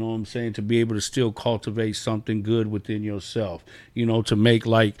light, you know what I'm saying, to be able to still cultivate something good within yourself, to make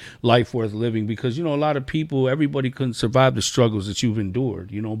life worth living, because a lot of people, everybody couldn't survive the struggles that you've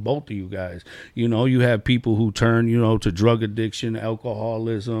endured, both of you guys. You have people who turn to drug addiction,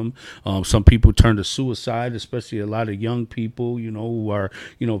 alcoholism. Some people turn to suicide, especially a lot of young people who are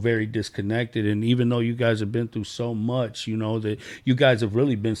very disconnected. And even though you guys have been through so much, that you guys have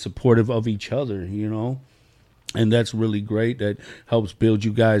really been supportive of each other, and that's really great. That helps build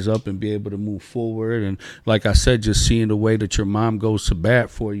you guys up and be able to move forward. And like I said, just seeing the way that your mom goes to bat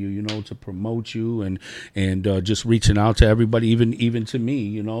for you, to promote you, and just reaching out to everybody, even to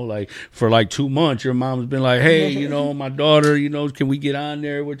me, like for like 2 months, your mom's been like, hey, my daughter, can we get on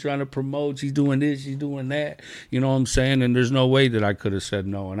there? We're trying to promote. She's doing this, she's doing that. You know what I'm saying? And there's no way that I could have said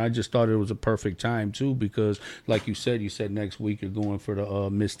no. And I just thought it was a perfect time too, because like you said next week you're going for the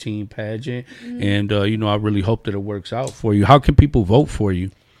Miss Teen pageant. And, I really hope that it works out for you. How can people vote for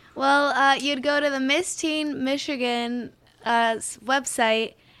you? Well, you'd go to the Miss Teen Michigan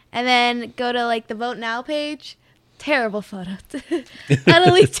website and then go to like the Vote Now page. Terrible photo.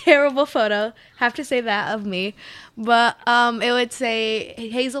 Utterly terrible photo. Have to say that of me. But it would say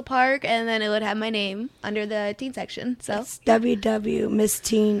Hazel Park, and then it would have my name under the teen section. So it's www Miss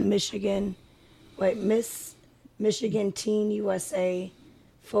Teen Michigan. Wait, Miss Michigan Teen USA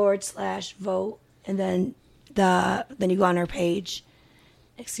 /vote, and then you go on her page.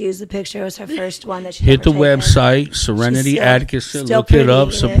 Excuse the picture. It was her first one that she hit the taken. website, Serenity Atkinson. Look it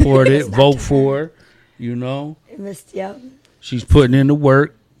up, support it, vote for her. Yep. She's putting in the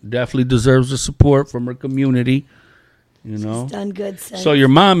work. Definitely deserves the support from her community. She's done good since. So your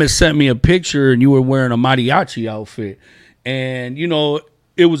mom has sent me a picture, and you were wearing a mariachi outfit, and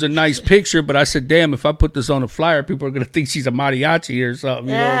it was a nice picture, but I said, damn, if I put this on a flyer, people are going to think she's a mariachi or something.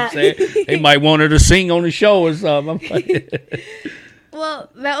 You know what I'm saying? They might want her to sing on the show or something. Well,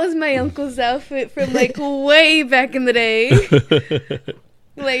 that was my uncle's outfit from like way back in the day.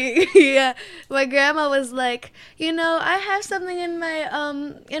 Yeah, my grandma was like, I have something in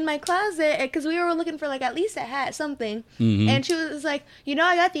my closet, because we were looking for like at least a hat, something. Mm-hmm. And she was like,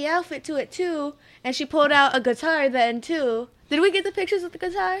 I got the outfit to it too. And she pulled out a guitar then too. Did we get the pictures of the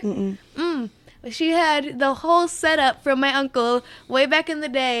guitar? Mm-mm. She had the whole setup from my uncle way back in the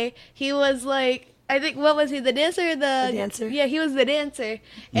day. He was like, I think, what was he, the dancer or the dancer? Yeah, he was the dancer.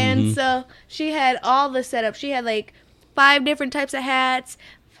 Mm-hmm. And so she had all the setup. She had like 5 different types of hats,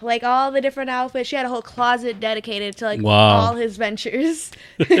 like all the different outfits. She had a whole closet dedicated to like all his ventures.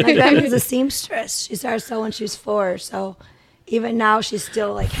 My grandma's a seamstress. She started sewing when she was 4, so even now she's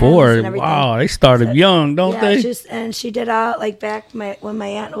still like 4. And everything. Wow, they started young, don't they? And she did like back when my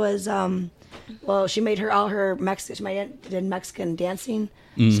aunt was she made all her Mexican. My aunt did Mexican dancing.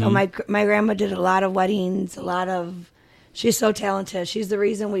 Mm-hmm. So my grandma did a lot of weddings, she's so talented. She's the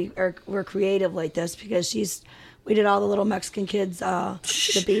reason we're creative like this, because we did all the little Mexican kids,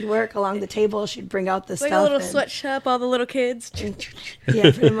 the beadwork along the table. She'd bring out the stuff. Like a little sweatshop, all the little kids.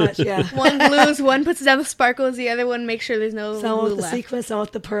 Yeah, pretty much, yeah. One glues, one puts down the sparkles, the other one makes sure there's no some glue with the left. sequins, some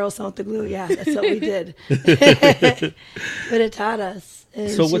with the pearls, some with the glue. Yeah, that's what we did. But it taught us.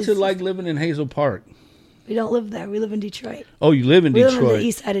 So what's it like living in Hazel Park? We don't live there. We live in Detroit. Oh, you live in Detroit? We live on the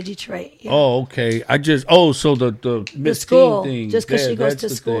east side of Detroit. Yeah. Oh, okay. So the Miss school Teen thing. Just because she goes to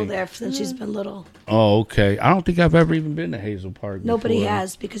school there since she's been little. Oh, okay. I don't think I've ever even been to Hazel Park Nobody before.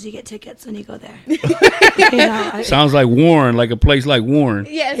 has, because you get tickets when you go there. Sounds like Warren, like a place like Warren.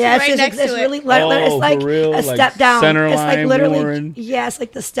 Yeah, it's right next to it. Really, it's like for real? a step down. Centerline, it's like literally, Warren. yeah, it's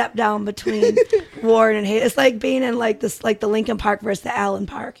like the step down between Warren and Hazel. It's like being in like the Lincoln Park versus the Allen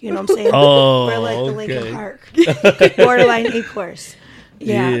Park. You know what I'm saying? Oh, we're like the okay. Lincoln Park, borderline E-course.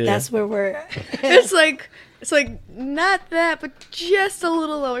 Yeah, that's where we're. It's like not that, but just a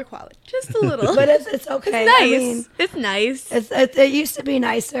little lower quality, just a little. But it's okay. It's nice. I mean, it's nice. It used to be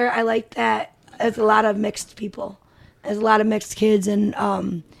nicer. I like that. There's a lot of mixed people. There's a lot of mixed kids, and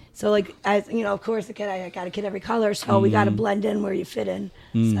so like of course, I got a kid every color, so we got to blend in where you fit in.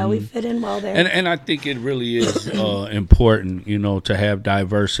 Mm-hmm. So we fit in well there. And I think it really is important, to have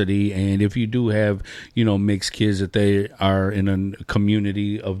diversity. And if you do have, mixed kids, that they are in a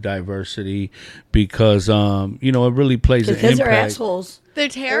community of diversity, because, it really plays an impact. Kids are assholes. They're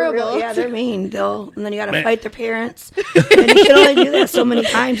terrible. They're mean. And then you got to fight their parents. And you can only do that so many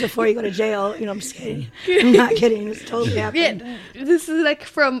times before you go to jail. I'm just kidding. I'm not kidding. It's totally happened. Yeah, this is like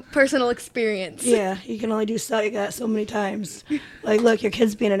from personal experience. Yeah, you can only do that so many times. Like, look, your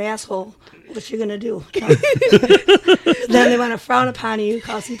kid's being an asshole. What you gonna do? Then they want to frown upon you,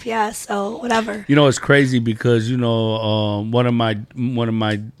 call CPS, so whatever. It's crazy because one of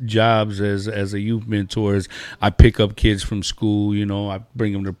my jobs as a youth mentor is I pick up kids from school. I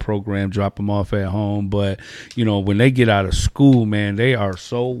bring them to program, drop them off at home. But when they get out of school, man, they are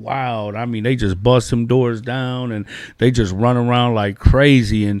so wild. I mean, they just bust them doors down and they just run around like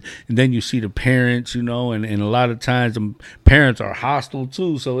crazy. And then you see the parents, and a lot of times the parents are hostile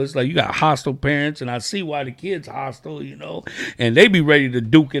too. So it's like you got hostile parents, and I see why the kids hostile, and they be ready to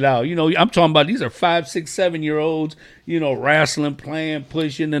duke it out. I'm talking about these are 5, 6, 7-year-olds, wrestling, playing,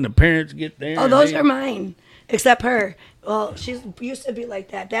 pushing, and the parents get there. Oh, those are mine, except her. Well, she used to be like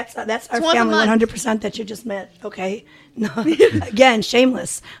that. That's our family 100% that you just met. Okay, no, again,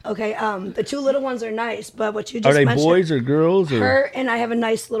 shameless. Okay, the 2 little ones are nice, but what you just mentioned. Are they boys or girls? Or? Her and I have a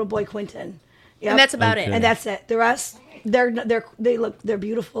nice little boy, Quentin. Yep. And that's about it. And that's it. The rest, they're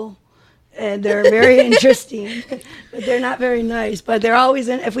beautiful. And they're very interesting, but they're not very nice. But they're always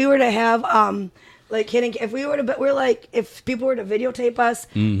in. If we were to have if people were to videotape us,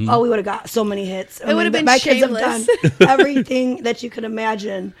 we would have got so many hits. It would have been my shameless. kids have done everything that you could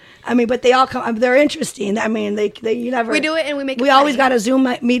imagine. I mean, but they all come. They're interesting. I mean, you never. We do it and we make it. We always got a Zoom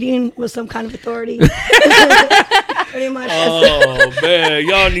meeting with some kind of authority. Pretty much. Oh man,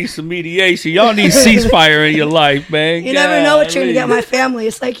 y'all need some mediation. Y'all need ceasefire in your life, man. You never know what you're gonna get. My family.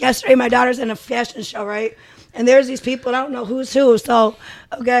 It's like yesterday, my daughter's in a fashion show, right? And there's these people, I don't know who's who. So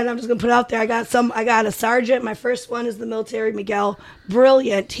again, I'm just gonna put it out there. I got a sergeant. My first one is the military, Miguel.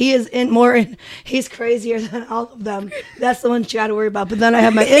 Brilliant. He is he's crazier than all of them. That's the one you gotta worry about. But then I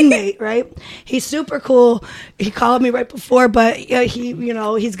have my inmate, right? He's super cool. He called me right before, but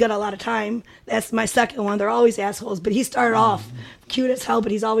he's got a lot of time. That's my second one. They're always assholes, but he started off cute as hell,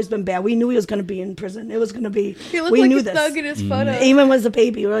 but he's always been bad. We knew he was going to be in prison. It was going to be. He looked we like knew a this. thug in his photo. Even was a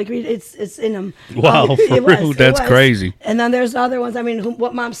baby. We're like, it's in him. Wow, for real, that's crazy. And then there's other ones. I mean,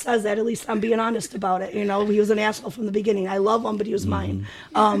 what mom says that at least I'm being honest about it. He was an asshole from the beginning. I love him, but he was mine.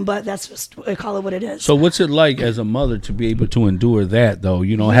 But that's just I call it what it is. So what's it like as a mother to be able to endure that though?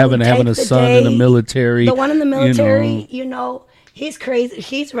 Having a son in the military. The one in the military, he's crazy.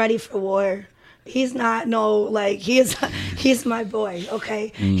 He's ready for war. He's not he's my boy,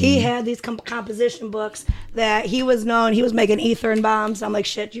 okay? He had these composition books that he was making ether and bombs. I'm like,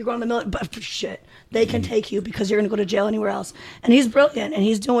 shit, you're going to the military, but shit, they can take you because you're going to go to jail anywhere else. And he's brilliant, and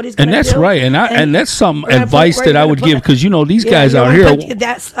he's doing what he's going to do. And that's right, and that's some advice that I would give, because these guys out here.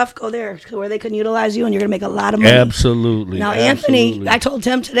 That stuff go there where they can utilize you, and you're going to make a lot of money. Absolutely. Now, Anthony, I told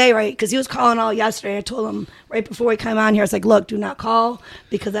him today, right, because he was calling all yesterday. I told him right before we came on here, I was like, look, do not call,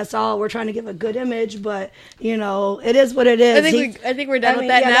 because that's all. We're trying to give a good image, but, it is what it is. I think we're done with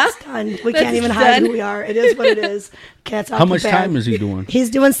that now. That's done. We can't even hide who we are. It is what it is. How much time is he doing? He's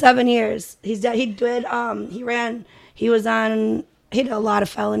doing 7 years. He did he did a lot of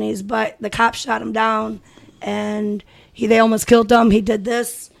felonies, but the cops shot him down, and they almost killed him. He did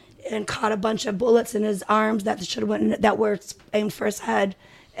this and caught a bunch of bullets in his arms that were aimed for his head,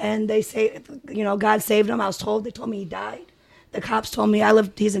 and they say, God saved him. I was told. They told me he died. The cops told me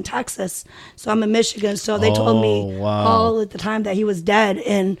he's in Texas, so I'm in Michigan. So they told me all at the time that he was dead.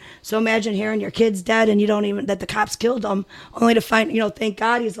 And so imagine hearing your kid's dead and that the cops killed him, only to find, thank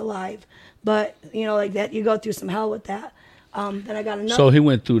God he's alive. But, like that, you go through some hell with that. Then I got another. So he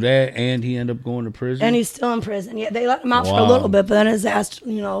went through that, and he ended up going to prison? And he's still in prison. Yeah, they let him out for a little bit, but then his ass,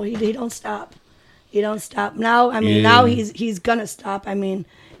 he don't stop. He don't stop. Now, now he's going to stop.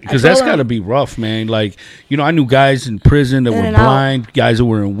 Because that's got to be rough, man. Like, I knew guys in prison that were blind, guys that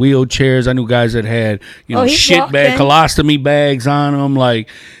were in wheelchairs. I knew guys that had, colostomy bags on them. Like,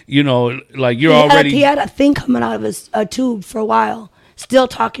 you're already. He had a thing coming out of his tube for a while, still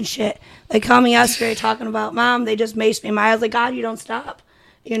talking shit. They called me yesterday talking about, Mom, they just maced me. I was like, God, you don't stop.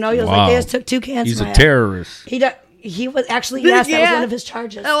 He was like, they just took 2 cans. He's a terrorist. He was actually, yes, that was one of his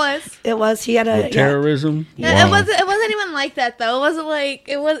charges. It was. He had terrorism. Yeah. Wow. It wasn't even like that though. It wasn't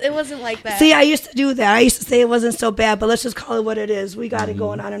like that. See, I used to do that. I used to say it wasn't so bad, but let's just call it what it is. We got it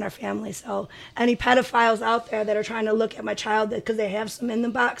going on in our family. So any pedophiles out there that are trying to look at my child because they have some in the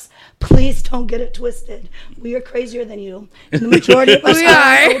box, please don't get it twisted. We are crazier than you. And the majority of us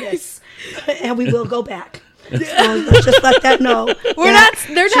are notice, and we will go back. So let's just let that know. They're not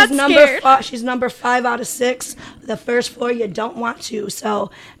scared. She's number 5 out of 6. The first 4 you don't want to. So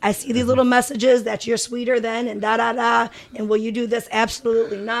I see these little messages that you're sweeter than and da-da-da. And will you do this?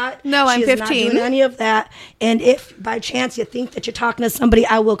 Absolutely not. No, I'm 15. Not doing any of that. And if by chance you think that you're talking to somebody,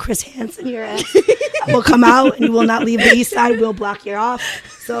 I will Chris Hansen your ass. I will come out and you will not leave the east side. We'll block you off.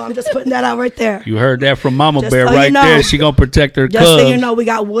 So I'm just putting that out right there. You heard that from Mama Just Bear so right you know. there. She gonna protect her Just cubs. so you know, we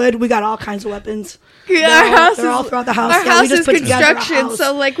got wood. We got all kinds of weapons. Yeah, They're all throughout the house. Our Yeah, we house just is put together a construction, house.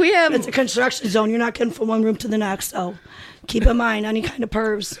 so like we have. It's a construction zone. You're not getting from one room to the next. So keep in mind, any kind of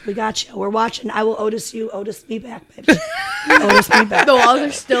pervs, we got you. We're watching. I will Otis you. Otis me back, baby. Otis me back. The walls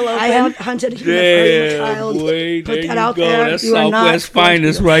are still open. I have hunted a human for a child. Boy, Put there that you out go. there. That's You are not Southwest going to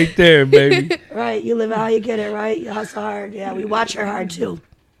finest be- right there, baby. Right. You live how you get it, right? You hustle hard. Yeah, we watch her hard, too.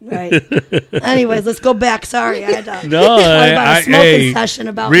 Right. Anyways, let's go back. Sorry, I had to No, talk about a smoking hey, session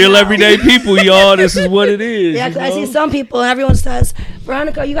about real now. everyday people, y'all. This is what it is. Yeah, you 'cause I see know? some people and everyone says,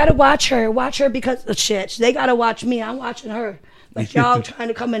 Veronica, you got to watch her. Watch her because of shit. They got to watch me. I'm watching her. But y'all trying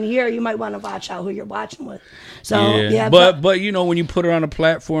to come in here, you might want to watch out who you're watching with. So, yeah. But you know, when you put her on a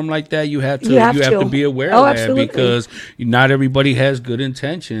platform like that, you have to be aware of that absolutely. because not everybody has good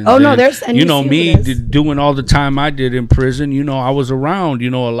intentions. Oh, no, And, there's- and you you know, see me who it is. doing all the time I did in prison, you know, I was around, you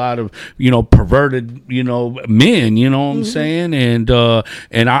know, a lot of, you know, perverted, you know, men, you know what I'm saying? And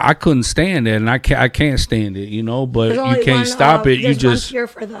I couldn't stand it, and I can't stand it, you know, but There's you only can't one, stop it. You there's just one cure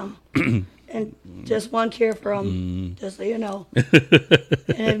for them. And just one cure for them, just so you know.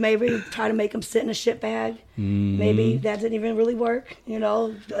 And maybe try to make them sit in a shit bag. Maybe that didn't even really work, you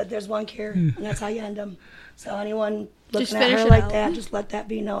know. There's one cure, and that's how you end them. So anyone Just looking at finish her it like out. that, just let that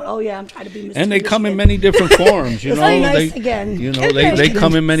be known. Oh, yeah, I'm trying to be and they come in mischievous. many different forms, you It's know. like nice They, again. you know, they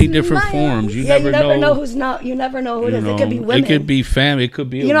come in many different Smile. forms. You Yeah, never you never know know who's not. You never know who it you is. know. It could be women. It could be family. It could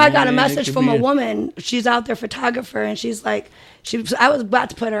be. You know, I got a woman, it message could from be a woman. She's out there, photographer, and she's like, I was about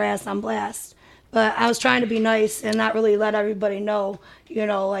to put her ass on blast, but I was trying to be nice and not really let everybody know, you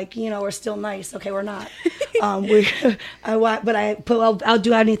know, like, you know, we're still nice. Okay, we're not. I'll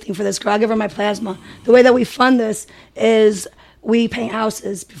do anything for this girl. I'll give her my plasma. The way that we fund this is we paint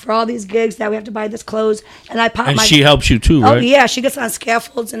houses for all these gigs that we have to buy this clothes, and I pop And my. she helps you too, right? Oh yeah, she gets on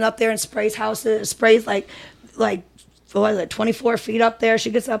scaffolds and up there and sprays houses, sprays like what is it, 24 feet up there. She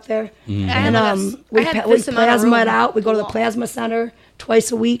gets up there, and we plasma it out. We go to the plasma center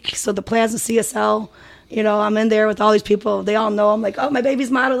twice a week. So the plasma CSL, you know, I'm in there with all these people. They all know I'm like, oh, my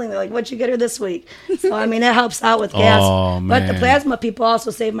baby's modeling. They're like, what'd you get her this week? So I mean, it helps out with gas. Oh, But the man. plasma people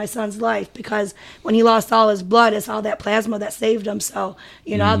also saved my son's life because when he lost all his blood, it's all that plasma that saved him. So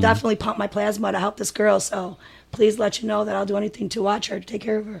you know, I'll definitely pump my plasma to help this girl. So please let you know that I'll do anything to watch her, to take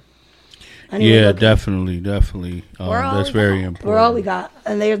care of her. Anyway, Yeah, look, definitely. all That's we very got. important. we're all we got,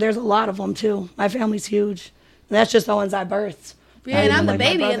 and there's a lot of them too. My family's huge, and that's just the ones I birthed. Yeah, Not and even I'm the like my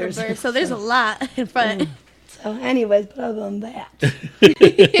baby of the brothers. birth, so there's a lot in front. So, anyways, but other than that,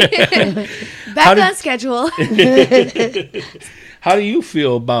 Back on schedule. How do you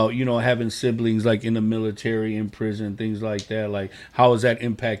feel about, you know, having siblings like in the military, in prison, things like that? Like, how has that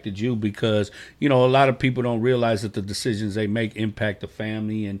impacted you? Because, you know, a lot of people don't realize that the decisions they make impact the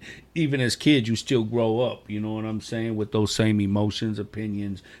family. And even as kids, you still grow up, you know what I'm saying, with those same emotions,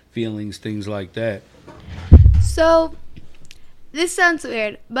 opinions, feelings, things like that. So, this sounds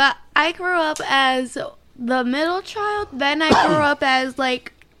weird, but I grew up as the middle child. Then I grew up as,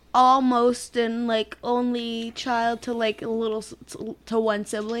 like, almost and, like, only child to, like, to one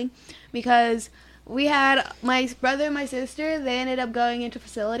sibling. Because we had my brother and my sister. They ended up going into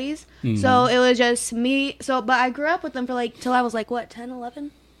facilities. So, it was just me. So, but I grew up with them for, like, till I was, like, what, 10,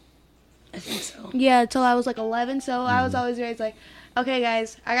 11? I think so. Yeah, till I was, like, 11. So, I was always raised, like, okay,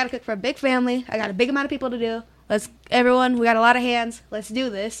 guys, I got to cook for a big family. I got a big amount of people to do. We got a lot of hands. Let's do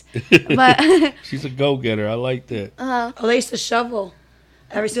this. But She's a go-getter. I like that. Oh, they used to shovel.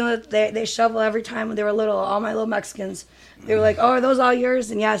 Every single they shovel every time when they were little. All my little Mexicans, they were like, "Oh, are those all yours?"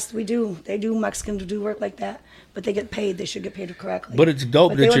 And yes, we do. They do. Mexicans do work like that, but they get paid. They should get paid correctly. But it's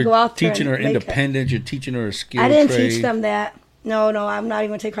dope But they that would go you're out there teaching her and make it. independence. You're teaching her a skill I didn't trade. teach them that. No, I'm not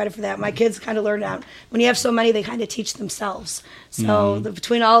even going to take credit for that. My kids kind of learned that. When you have so many, they kind of teach themselves. So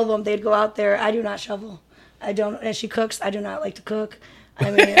between all of them, they'd go out there. I do not shovel. I don't. And she cooks. I do not like to cook. I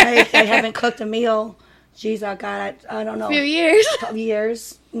mean, I haven't cooked a meal. Jeez, oh God, I don't know. few years. 12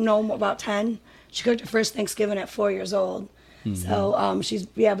 years. No, about 10. She cooked her first Thanksgiving at 4 years old. So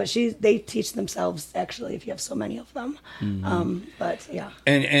they teach themselves actually if you have so many of them. But yeah.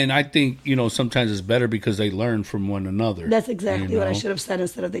 And I think, you know, sometimes it's better because they learn from one another. That's exactly you what I know? should have said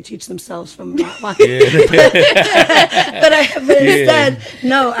instead of they teach themselves from not watching. But instead,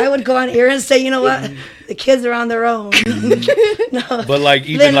 no, I would go on air and say, you know what? the kids are on their own. No, But like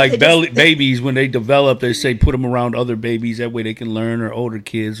even like just, babies, when they develop, they say put them around other babies. That way they can learn, or older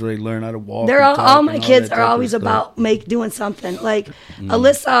kids, so they learn how to walk. They're and talk all my and kids that are type of always stuff. about doing something. Like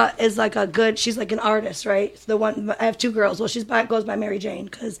Alyssa is like she's like an artist, right? The one I have two girls. Well, goes by Mary Jane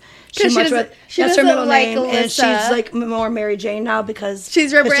because she that's her middle like name, Alyssa. and she's like more Mary Jane now because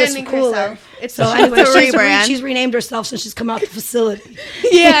She's it's rebranding just cooler. herself. So anyway, a rebrand. she's renamed herself since she's come out the facility.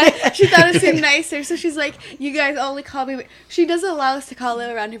 Yeah, she thought it seemed nicer, so she's like, "You guys only call me." She doesn't allow us to call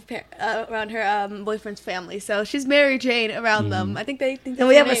her around her boyfriend's family, so she's Mary Jane around them. I think they think. And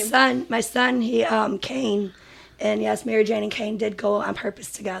we have a son. My son, he Kane, and yes, Mary Jane and Kane did go on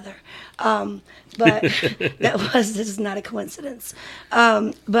purpose together. But this is not a coincidence.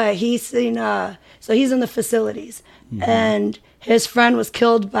 But he's in he's in the facilities, and his friend was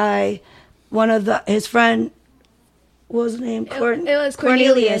killed by his friend. What was his name? It was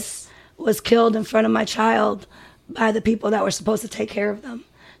Cornelius. Was killed in front of my child by the people that were supposed to take care of them.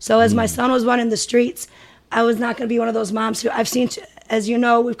 So as my son was running the streets, I was not going to be one of those moms who I've seen. As you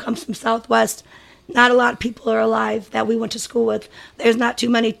know, we've come from Southwest. Not a lot of people are alive that we went to school with. There's not too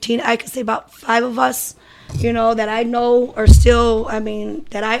many I could say about 5 of us, that I know are still,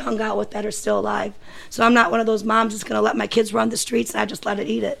 that I hung out with that are still alive. So I'm not one of those moms that's going to let my kids run the streets and I just let it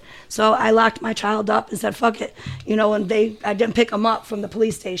eat it. So I locked my child up and said, fuck it. And I didn't pick them up from the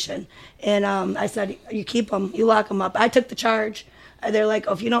police station. And I said, you keep them, you lock them up. I took the charge. They're like,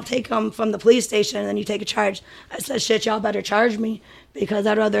 oh, if you don't take them from the police station, then you take a charge. I said, shit, y'all better charge me because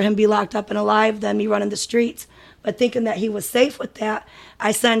I'd rather him be locked up and alive than me running the streets. But thinking that he was safe with that,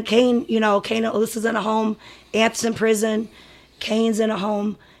 I sent Kane, Kane, Alyssa's in a home, Anth's in prison, Kane's in a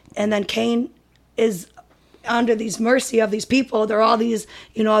home, and then Kane is under these mercy of these people. They're all these,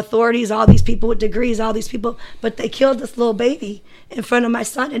 authorities, all these people with degrees, all these people, but they killed this little baby in front of my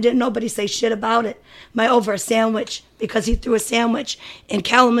son and didn't nobody say shit about it. Over a sandwich, because he threw a sandwich in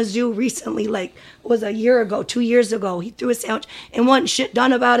Kalamazoo recently, like it was a year ago, 2 years ago. He threw a sandwich and wasn't shit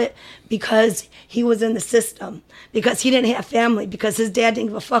done about it because he was in the system, because he didn't have family, because his dad didn't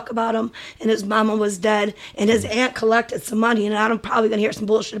give a fuck about him and his mama was dead and his aunt collected some money, and I'm probably gonna hear some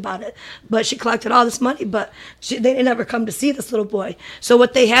bullshit about it, but she collected all this money, but they didn't ever come to see this little boy. So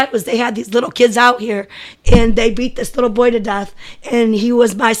what they had was these little kids out here and they beat this little boy to death, and he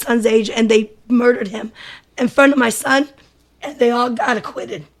was my son's age, and they murdered him in front of my son, and they all got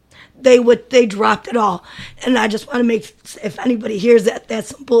acquitted. They dropped it all. And I just want to if anybody hears that, that's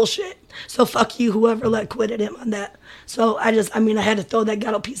some bullshit. So fuck you, whoever acquitted him on that. So I had to throw that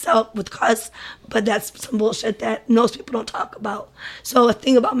ghetto piece out with cuss, but that's some bullshit that most people don't talk about. So the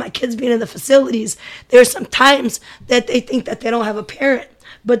thing about my kids being in the facilities, there's some times that they think that they don't have a parent,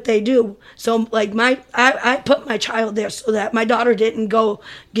 but they do. So like I put my child there so that my daughter didn't go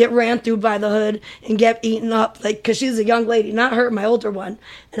get ran through by the hood and get eaten up, like, because she's a young lady, not her, my older one,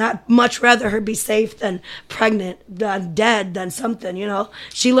 and I'd much rather her be safe than pregnant, than dead, than something.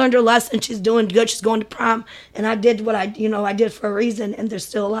 She learned her lesson. She's doing good. She's going to prom, and I did what I did for a reason, and they're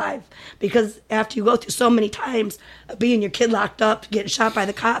still alive. Because after you go through so many times of being your kid locked up, getting shot by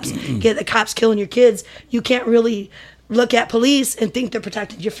the cops, get the cops killing your kids, you can't really look at police and think they're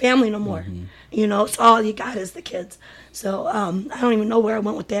protecting your family no more. So all you got is the kids. So I don't even know where I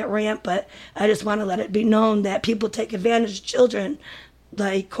went with that rant, but I just want to let it be known that people take advantage of children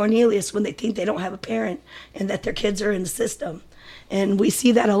like Cornelius when they think they don't have a parent and that their kids are in the system. And we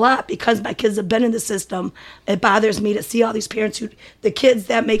see that a lot because my kids have been in the system. It bothers me to see all these parents the kids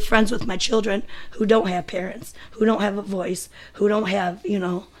that make friends with my children who don't have parents, who don't have a voice, who don't have,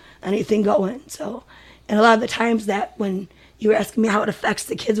 anything going. So, and a lot of the times that when you're asking me how it affects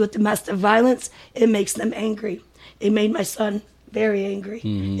the kids with domestic violence, it makes them angry. It made my son very angry.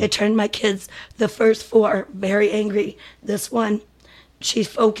 It turned my kids, the first 4, very angry. This one, she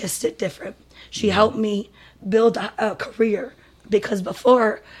focused it different. She helped me build a career, because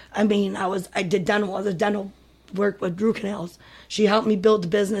before, I did dental. I was a dental work with root canals. She helped me build the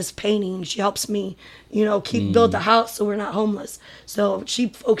business painting. She helps me, build the house so we're not homeless. So she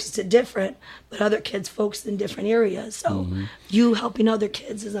focused it different, but other kids focused in different areas. So you helping other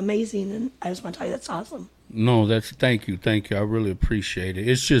kids is amazing, and I just want to tell you that's awesome. No, thank you. I really appreciate it.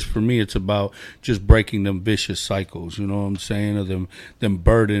 It's just, for me, it's about just breaking them vicious cycles, you know what I'm saying, of them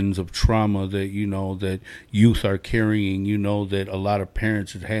burdens of trauma that, that youth are carrying, that a lot of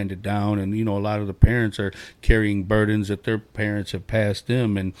parents have handed down, and, a lot of the parents are carrying burdens that their parents have passed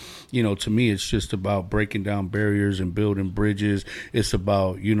them. And, to me, it's just about breaking down barriers and building bridges. It's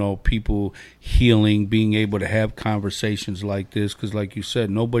about, people healing, being able to have conversations like this, because like you said,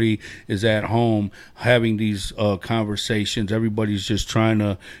 nobody is at home having these conversations, everybody's just trying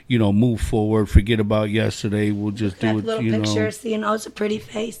to, move forward, forget about yesterday. We'll just do it, little picture, seeing, it's a pretty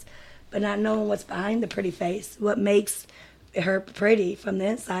face, but not knowing what's behind the pretty face. What makes her pretty from the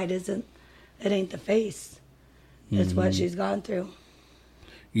inside it ain't the face. It's what she's gone through.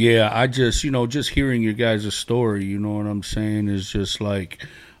 Yeah, I just, just hearing your guys' story, you know what I'm saying, is just like,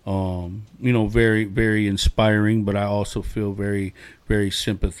 very, very inspiring, but I also feel very, very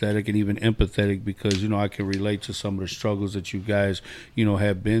sympathetic and even empathetic because, I can relate to some of the struggles that you guys,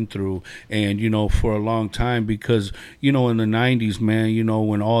 have been through. And, for a long time, because, in the 90s, man,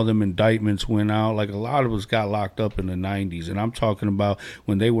 when all them indictments went out, like a lot of us got locked up in the 90s. And I'm talking about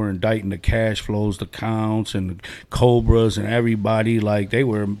when they were indicting the cash flows, the Counts and the Cobras and everybody, like they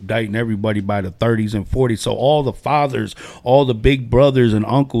were indicting everybody by the 30s and 40s. So all the fathers, all the big brothers and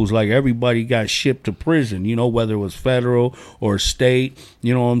uncles, like everybody got shipped to prison, whether it was federal or state.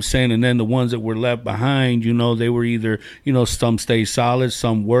 You know what I'm saying? And then the ones that were left behind, they were either, some stayed solid,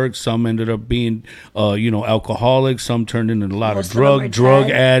 some worked, some ended up being, alcoholics, some turned into a lot of drug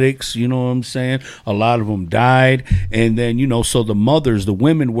addicts, you know what I'm saying? A lot of them died. And then, so the mothers, the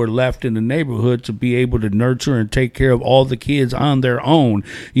women were left in the neighborhood to be able to nurture and take care of all the kids on their own.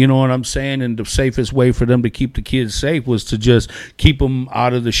 You know what I'm saying? And the safest way for them to keep the kids safe was to just keep them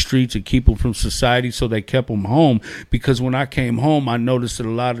out of the streets and keep them from society. So they kept them home. Because when I came home, I noticed that a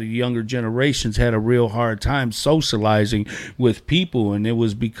lot of the younger generations had a real hard time socializing with people, and it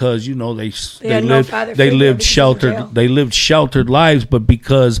was because they lived sheltered lives, but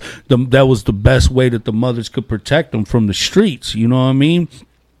because that was the best way that the mothers could protect them from the streets. You know what I mean?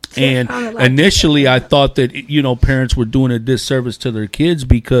 And initially, I thought that, parents were doing a disservice to their kids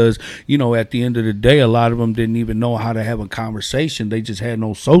because, at the end of the day, a lot of them didn't even know how to have a conversation. They just had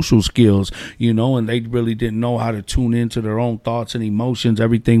no social skills, and they really didn't know how to tune into their own thoughts and emotions.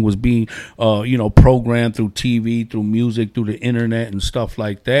 Everything was being, programmed through TV, through music, through the internet and stuff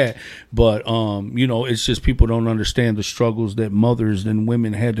like that. But, it's just people don't understand the struggles that mothers and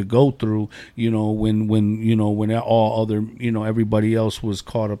women had to go through, when all other, everybody else was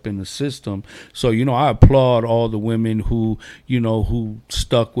caught up in the system. So, I applaud all the women who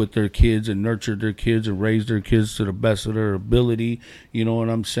stuck with their kids and nurtured their kids and raised their kids to the best of their ability. You know what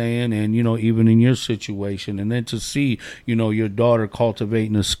I'm saying? And, even in your situation, and then to see, your daughter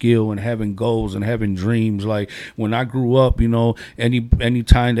cultivating a skill and having goals and having dreams. Like when I grew up,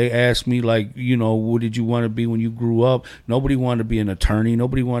 anytime they asked me, like, what did you want to be when you grew up? Nobody wanted to be an attorney.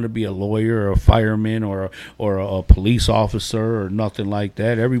 Nobody wanted to be a lawyer or a fireman or a police officer or nothing like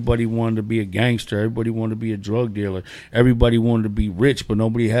that. Everybody wanted to be a gangster. Everybody wanted to be a drug dealer. Everybody wanted to be rich, but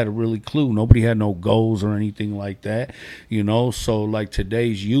nobody had a really clue. Nobody had no goals or anything like that, So like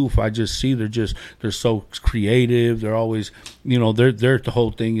today's youth, I just see they're so creative. They're always, the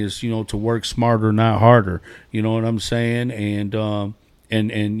whole thing is, to work smarter, not harder. You know what I'm saying? And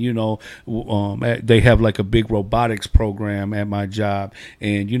they have like a big robotics program at my job,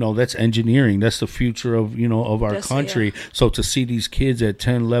 and that's engineering. That's the future of of our country. Yeah. So to see these kids at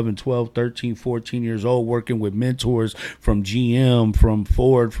 10, 11, 12, 13, 14 years old working with mentors from GM, from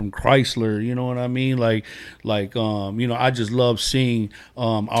Ford, from Chrysler, you know what I mean? I just love seeing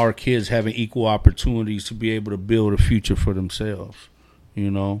our kids having equal opportunities to be able to build a future for themselves,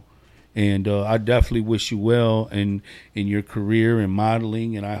 And I definitely wish you well in your career and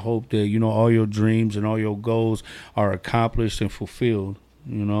modeling, and I hope that all your dreams and all your goals are accomplished and fulfilled.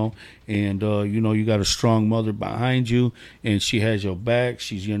 And you got a strong mother behind you, and she has your back.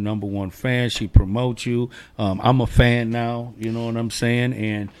 She's your number one fan. She promotes you. I'm a fan now. You know what I'm saying?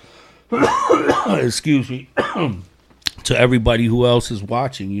 And excuse me. To everybody who else is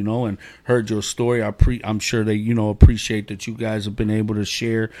watching, and heard your story, I'm sure they, appreciate that you guys have been able to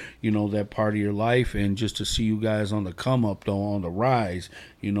share, that part of your life, and just to see you guys on the come up, though, on the rise,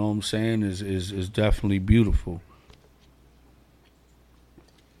 what I'm saying, is definitely beautiful.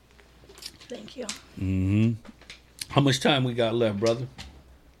 Thank you. Mm-hmm. How much time we got left, brother?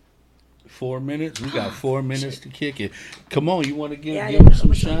 4 minutes? We got 4 minutes to kick it. Come on, you want to give him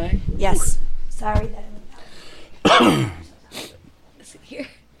some shine? Yes. Sorry that. Here.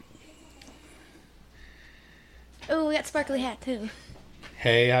 Oh, we got sparkly hat too.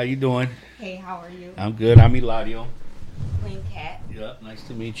 Hey, how you doing? Hey, how are you? I'm good. I'm Eladio. Queen Cat. Yeah, nice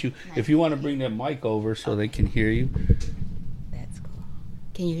to meet you. If you want to bring that mic over so they can hear you. That's cool.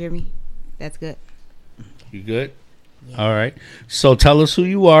 Can you hear me? That's good. You good? Yeah. All right. So tell us who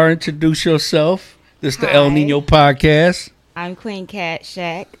you are. Introduce yourself. This is the El Nino Podcast. I'm Queen Cat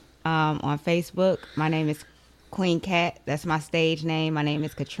Shack on Facebook. My name is Queen Cat. That's my stage name. My name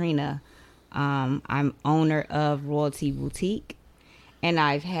is Katrina. I'm owner of Royalty Boutique, and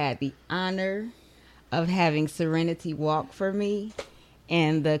I've had the honor of having Serenity walk for me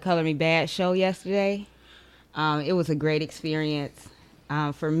and the Color Me Bad show yesterday. It was a great experience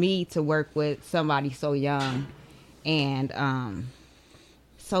for me to work with somebody so young and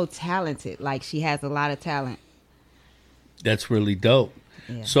so talented. Like, she has a lot of talent. That's really dope.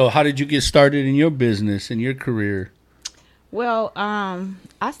 Yeah. So how did you get started in your business, in your career? Well,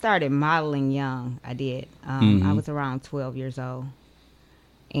 I started modeling young. I did. I was around 12 years old.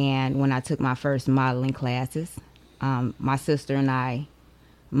 And when I took my first modeling classes, my sister and I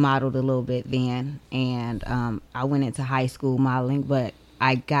modeled a little bit then. And I went into high school modeling, but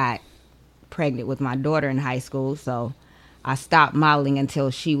I got pregnant with my daughter in high school. So I stopped modeling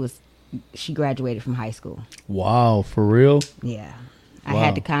until she graduated from high school. Wow, for real? Yeah. Wow. I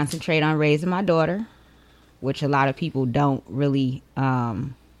had to concentrate on raising my daughter, which a lot of people don't really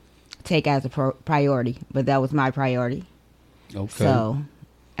take as a priority, but that was my priority. Okay. So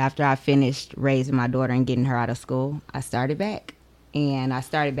after I finished raising my daughter and getting her out of school, I started back. And I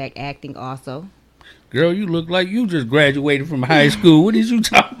started back acting also. Girl, you look like you just graduated from high school. What is you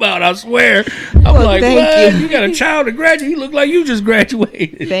talking about? I swear. I'm like, thank what? you. You got a child to graduate? You look like you just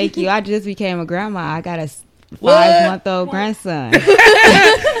graduated. Thank you. I just became a grandma. I got a What? 5-month-old grandson.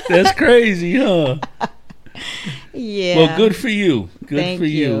 That's crazy, huh? Yeah. Well, good for you. Good Thank for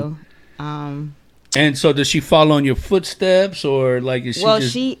you. And so does she follow in your footsteps, or like is she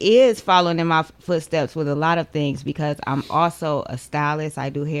just... she is following in my footsteps with a lot of things because I'm also a stylist. I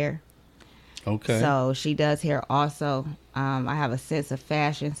do hair. Okay. So she does hair also. I have a sense of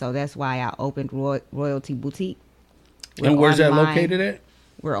fashion, so that's why I opened Royalty Boutique. And where's that located at?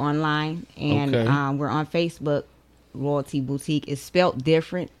 We're online, and Okay. we're on Facebook. Royalty Boutique is spelled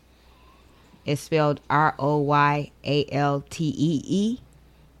different. It's spelled ROYALTEE.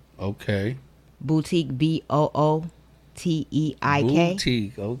 Okay. Boutique, BOOTEIK.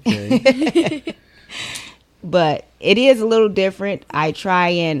 Boutique, okay. But it is a little different. I try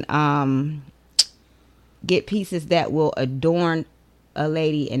and get pieces that will adorn a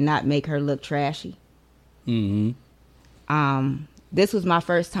lady and not make her look trashy. Mm-hmm. This was my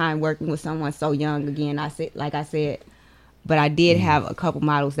first time working with someone so young. Again, I said, but I did have a couple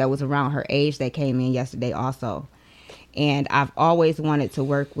models that was around her age that came in yesterday also. And I've always wanted to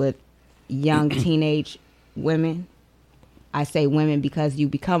work with young teenage women. I say women because you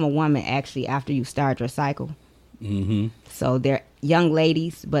become a woman actually after you start your cycle. Mm-hmm. So they're young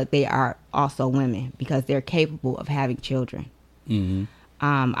ladies, but they are also women because they're capable of having children. Mm-hmm.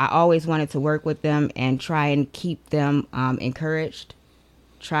 I always wanted to work with them and try and keep them encouraged,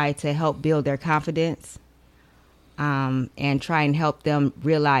 try to help build their confidence, and try and help them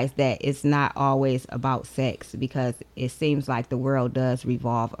realize that it's not always about sex because it seems like the world does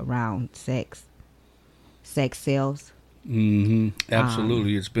revolve around sex. Sex sells. Mm-hmm.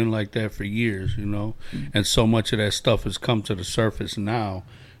 Absolutely. It's been like that for years, and so much of that stuff has come to the surface now,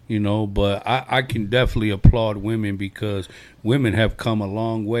 but I can definitely applaud women because women have come a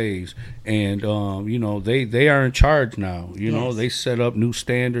long ways, and they are in charge now. Yes. They set up new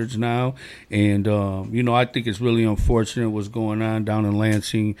standards now, and I think it's really unfortunate what's going on down in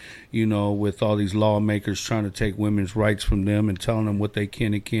Lansing, with all these lawmakers trying to take women's rights from them and telling them what they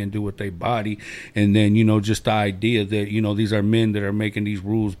can and can't do with their body, and then just the idea that these are men that are making these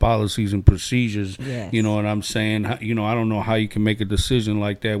rules, policies, and procedures. Yes. You know what I'm saying? I don't know how you can make a decision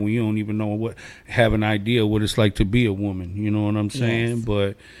like that when you don't even have an idea what it's like to be a woman. You know what I'm saying? Yes.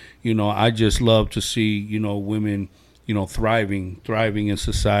 But, I just love to see, women, thriving in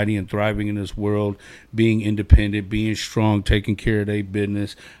society and thriving in this world, being independent, being strong, taking care of their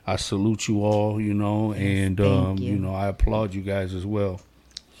business. I salute you all, and, thank you. I applaud you guys as well.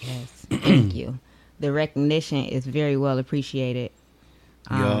 Yes, thank you. The recognition is very well appreciated.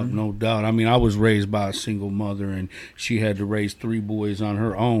 Yeah, no doubt. I mean, I was raised by a single mother, and she had to raise 3 boys on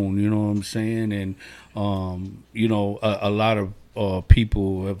her own. You know what I'm saying? And a lot of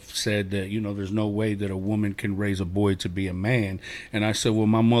people have said that there's no way that a woman can raise a boy to be a man. And I said, well,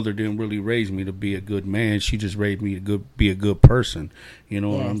 my mother didn't really raise me to be a good man. She just raised me to be a good person. You know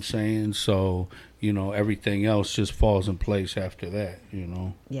what I'm saying? So everything else just falls in place after that.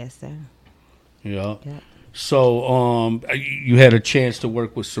 Yes, sir. Yeah. Yep. So you had a chance to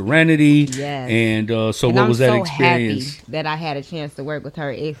work with Serenity. Yes. And so And what I'm was that so experience? happy that I had a chance to work with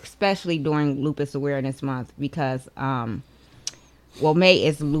her, especially during Lupus Awareness Month because, May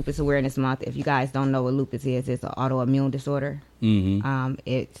is Lupus Awareness Month. If you guys don't know what lupus is, it's an autoimmune disorder. Mm-hmm.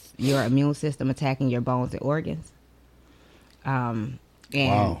 It's your immune system attacking your bones and organs. And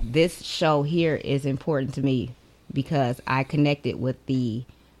Wow. this show here is important to me because I connected with the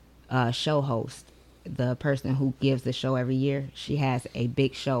show host the person who gives the show every year, she has a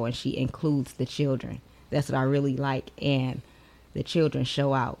big show and she includes the children. That's what I really like, and the children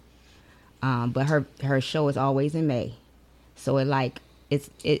show out. But her show is always in May, so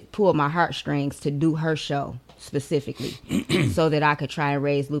it pulled my heartstrings to do her show specifically, so that I could try and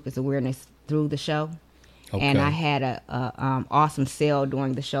raise lupus awareness through the show. Okay. And I had a awesome sale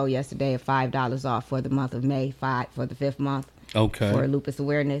during the show yesterday of $5 off for the month of May, for the 5th month. Okay. For lupus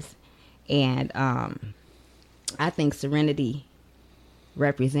awareness, and I think Serenity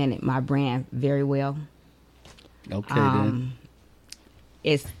represented my brand very well. Okay. Then.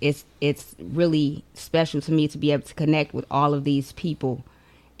 It's really special to me to be able to connect with all of these people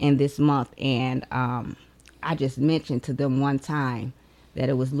in this month, and I just mentioned to them one time that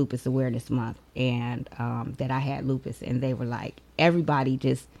it was Lupus Awareness Month, and that I had lupus, and they were like, everybody,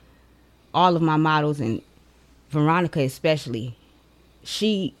 just all of my models, and Veronica especially,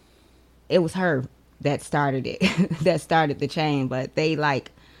 it was her that started it, that started the chain, but they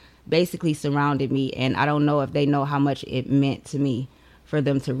basically surrounded me, and I don't know if they know how much it meant to me for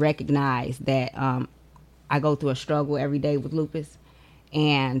them to recognize that I go through a struggle every day with lupus,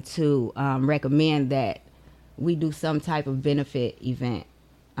 and to recommend that we do some type of benefit event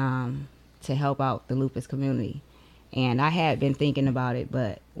to help out the lupus community. And I had been thinking about it,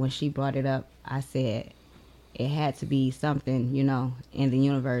 but when she brought it up, I said it had to be something, in the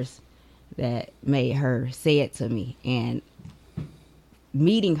universe that made her say it to me. And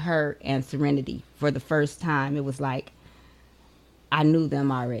meeting her and Serenity for the first time, it was like I knew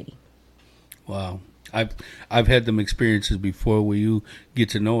them already. Wow. I've had them experiences before where you get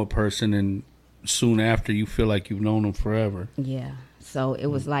to know a person and soon after you feel like you've known them forever. Yeah. So it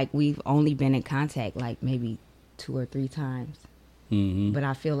was like we've only been in contact like maybe 2 or 3 times. Mm-hmm. But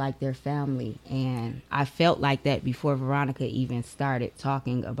I feel like they're family. And I felt like that before Veronica even started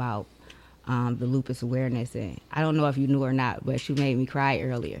talking about the lupus awareness. And I don't know if you knew or not, but she made me cry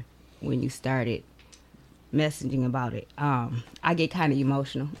earlier when you started messaging about it. I get kind of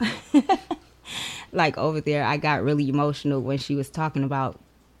emotional. Like over there, I got really emotional when she was talking about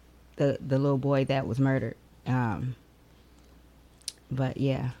the little boy that was murdered. But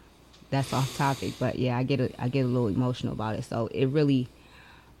yeah, that's off topic. But yeah, I get a little emotional about it. So it really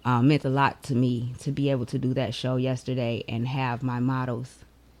meant a lot to me to be able to do that show yesterday and have my models.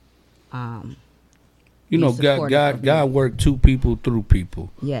 God worked 2 people through people.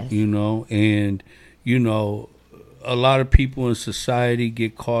 Yes. And a lot of people in society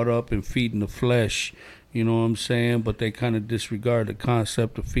get caught up in feeding the flesh, you know what I'm saying? But they kind of disregard the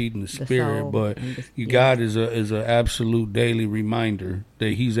concept of feeding the spirit. But God is a absolute daily reminder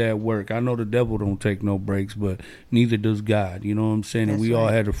that he's at work. I know the devil don't take no breaks, but neither does God. You know what I'm saying? And we all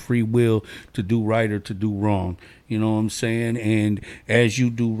had a free will to do right or to do wrong. You know what I'm saying? And as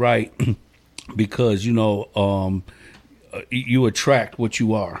you do right, because, you attract what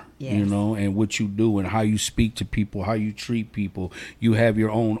you are, yes. And what you do and how you speak to people, how you treat people. You have your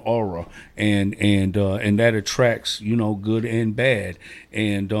own aura, and that attracts, good and bad.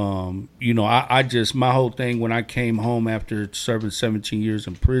 And, I just, my whole thing when I came home after serving 17 years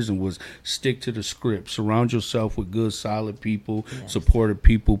in prison was stick to the script. Surround yourself with good, solid people, yes. Supportive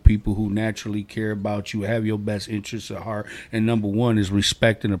people who naturally care about you, have your best interests at heart. And number one is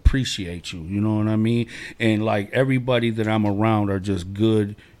respect and appreciate you. You know what I mean? And like everybody that I'm around are just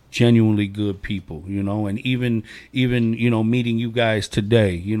good, genuinely good people, and even meeting you guys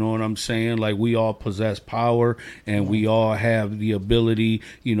today, you know what I'm saying? Like we all possess power and we all have the ability,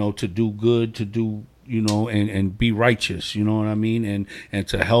 to do good, to do, and be righteous, you know what I mean? And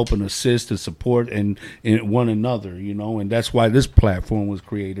to help and assist and support and one another, and that's why this platform was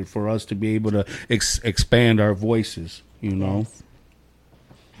created, for us to be able to expand our voices, Yes.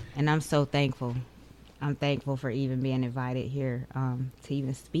 And I'm so thankful. I'm thankful for even being invited here to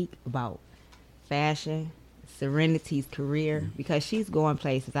even speak about fashion, Serenity's career, because she's going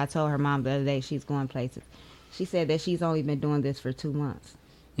places. I told her mom the other day she's going places. She said that she's only been doing this for 2 months.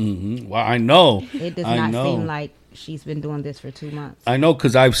 Mm-hmm. Well, I know. It does not seem like she's been doing this for 2 months. I know,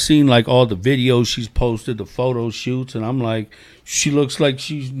 because I've seen like all the videos she's posted, the photo shoots, and I'm like, she looks like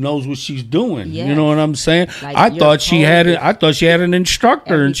she knows what she's doing. Yes. You know what I'm saying? Like I thought she had an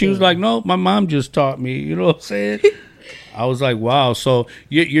instructor, everything. And she was like, no, my mom just taught me. You know what I'm saying? I was like, wow. So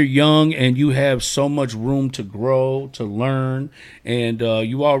you're young and you have so much room to grow, to learn, and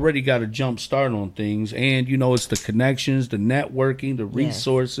you already got a jump start on things. And, it's the connections, the networking, the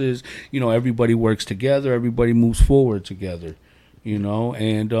resources. Yes. Everybody works together. Everybody moves forward together. you know.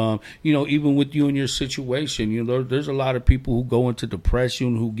 And you know, even with you and your situation, you know, there's a lot of people who go into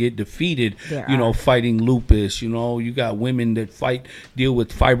depression, who get defeated, you know, fighting lupus. You know, you got women that deal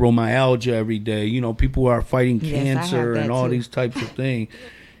with fibromyalgia every day, you know, people who are fighting cancer and all these types of things.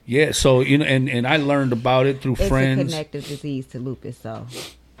 Yeah, so, you know, and I learned about it through friends. It's a connective disease to lupus, so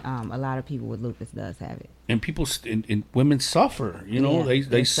a lot of people with lupus does have it. And people and women suffer, you know,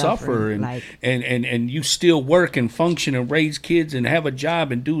 they suffer, and you still work and function and raise kids and have a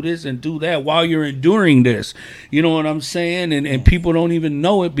job and do this and do that while you're enduring this. You know what I'm saying? And people don't even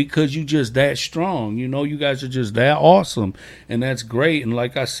know it because you just that strong. You know, you guys are just that awesome, and that's great. And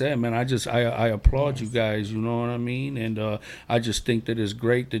like I said, man, I applaud you guys. You know what I mean? And I just think that it's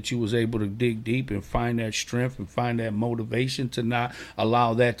great that you was able to dig deep and find that strength and find that motivation to not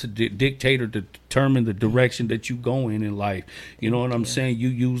allow that to dictate or determine the direction that you go in life. You know what I'm saying? You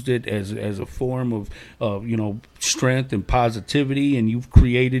used it as a form of you know, strength and positivity, and you've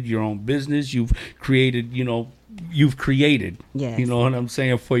created your own business. You've created, you know, you know what I'm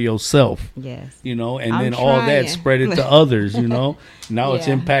saying, for yourself. Yes. You know, and then all that spread it to others, you know. Now it's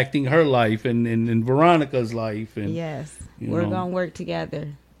impacting her life and Veronica's life. And we're going to work together.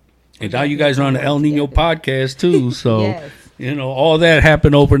 And now you guys are on the El Nino podcast too, so you know, all that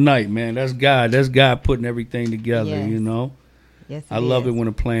happened overnight, man. That's God. That's God putting everything together, you know. Yes, I love it when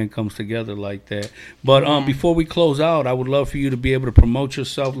a plan comes together like that. But before we close out, I would love for you to be able to promote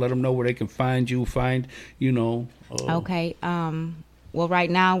yourself, let them know where they can find you, you know. Okay. Well, right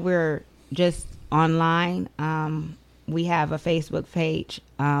now we're just online. We have a Facebook page.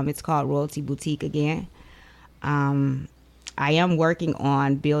 It's called Royalty Boutique again. I am working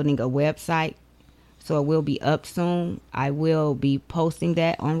on building a website, so it will be up soon. I will be posting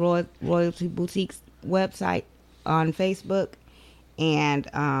that on Royalty Boutique's website on Facebook, and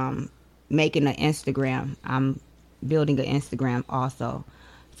making an Instagram. I'm building an Instagram also,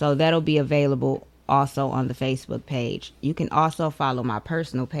 so that'll be available also on the Facebook page. You can also follow my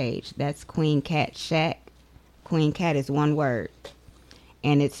personal page. That's Queen Cat Shack. Queen Cat is one word,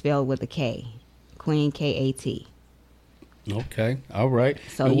 and it's spelled with a K. Queen Kat. Okay, all right.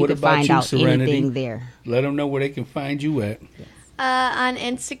 So you can find out Serenity? Anything there. Let them know where they can find you at. On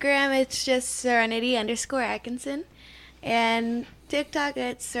Instagram, it's just Serenity_Atkinson. And TikTok,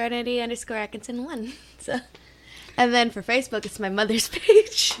 it's Serenity_Atkinson1. So, and then for Facebook, it's my mother's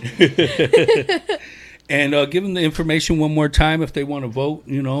page. And give them the information one more time if they want to vote,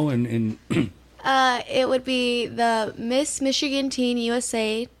 you know, and it would be the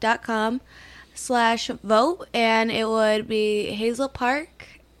MissMichiganTeenUSA.com/vote, and it would be Hazel Park.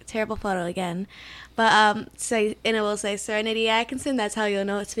 Terrible photo again. But and it will say Serenity Atkinson. That's how you'll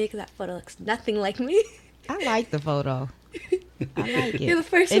know it's me, because that photo looks nothing like me. I like the photo. I like it. You're the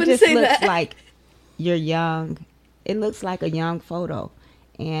first one to say that. It just looks like you're young. It looks like a young photo,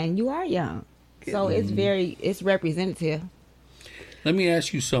 and you are young. So it's representative. Let me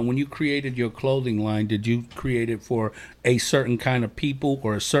ask you something. When you created your clothing line, did you create it for a certain kind of people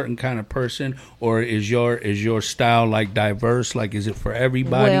or a certain kind of person, or is your style like diverse? Like, is it for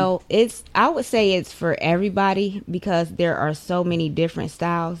everybody? Well, I would say it's for everybody, because there are so many different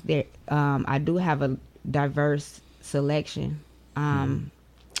styles. There, I do have a diverse selection. I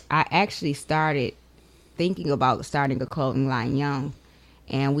actually started thinking about starting a clothing line young.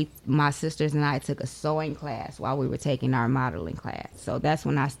 And my sisters and I took a sewing class while we were taking our modeling class. So that's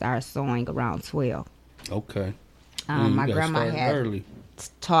when I started sewing around 12. Okay. My grandma had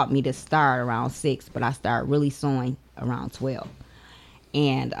taught me to start around 6, but I started really sewing around 12.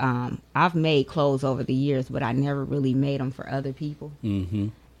 And I've made clothes over the years, but I never really made them for other people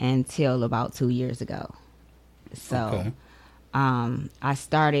until about 2 years ago. So I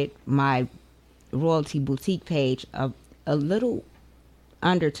started my Royalty Boutique page a little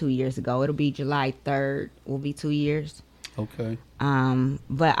under 2 years ago. It'll be July 3rd, will be 2 years. Okay.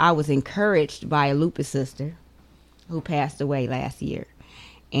 But I was encouraged by a lupus sister who passed away last year.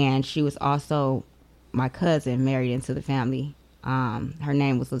 And she was also my cousin married into the family. Her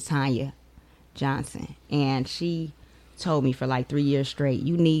name was LaTanya Johnson. And she told me for like 3 years straight,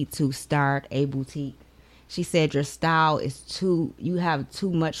 you need to start a boutique. She said, your style is you have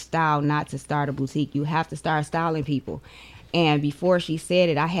too much style not to start a boutique. You have to start styling people. And before she said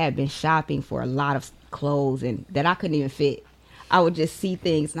it, I had been shopping for a lot of clothes and that I couldn't even fit. I would just see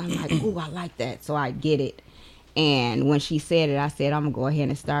things and I'm like, ooh, I like that. So I get it. And when she said it, I said, I'm going to go ahead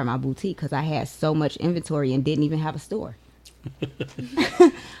and start my boutique, because I had so much inventory and didn't even have a store.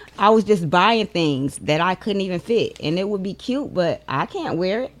 I was just buying things that I couldn't even fit. And it would be cute, but I can't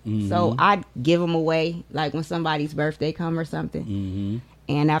wear it. So I'd give them away, like when somebody's birthday come or something.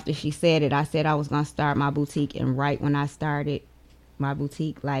 And after she said it, I said I was going to start my boutique. And right when I started, my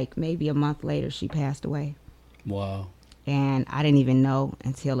boutique. Like maybe a month later, she passed away. Wow. And I didn't even know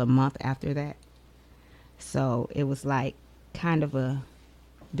until a month after that. So it was like kind of a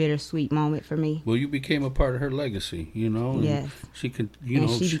bittersweet moment for me. Well, you became a part of her legacy, you know. And yes. She could, and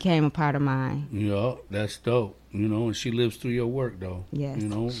she became a part of mine. Yeah, that's dope. You know, and she lives through your work, though. Yes. You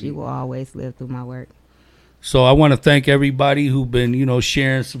know, she will always live through my work. So I want to thank everybody who've been, you know,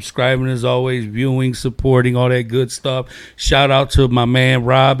 sharing, subscribing as always, viewing, supporting, all that good stuff. Shout out to my man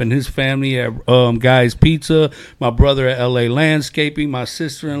Rob and his family at Guy's Pizza, my brother at LA Landscaping, my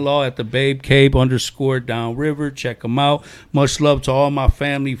sister-in-law at the Babe Cave _ downriver. Check them out. Much love to all my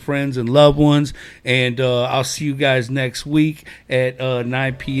family, friends, and loved ones. And I'll see you guys next week at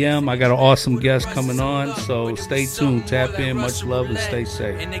 9 p.m. I got an awesome guest coming on, so stay tuned. Tap in. Much love and stay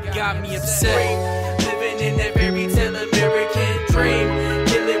safe. And it got me upset. In that fairy tale American dream,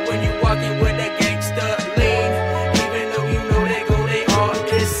 kill it when you walking with that gangsta lean. Even though you know they go, they all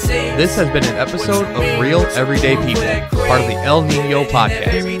insane. This has been an episode of Real Everyday People, part of the El Nino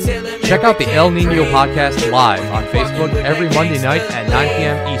Podcast. Check out the El Nino Podcast live on Facebook every Monday night at 9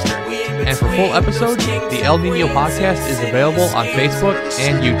 p.m. Eastern. And for full episodes, the El Nino Podcast is available on Facebook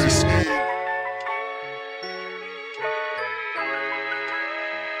and YouTube.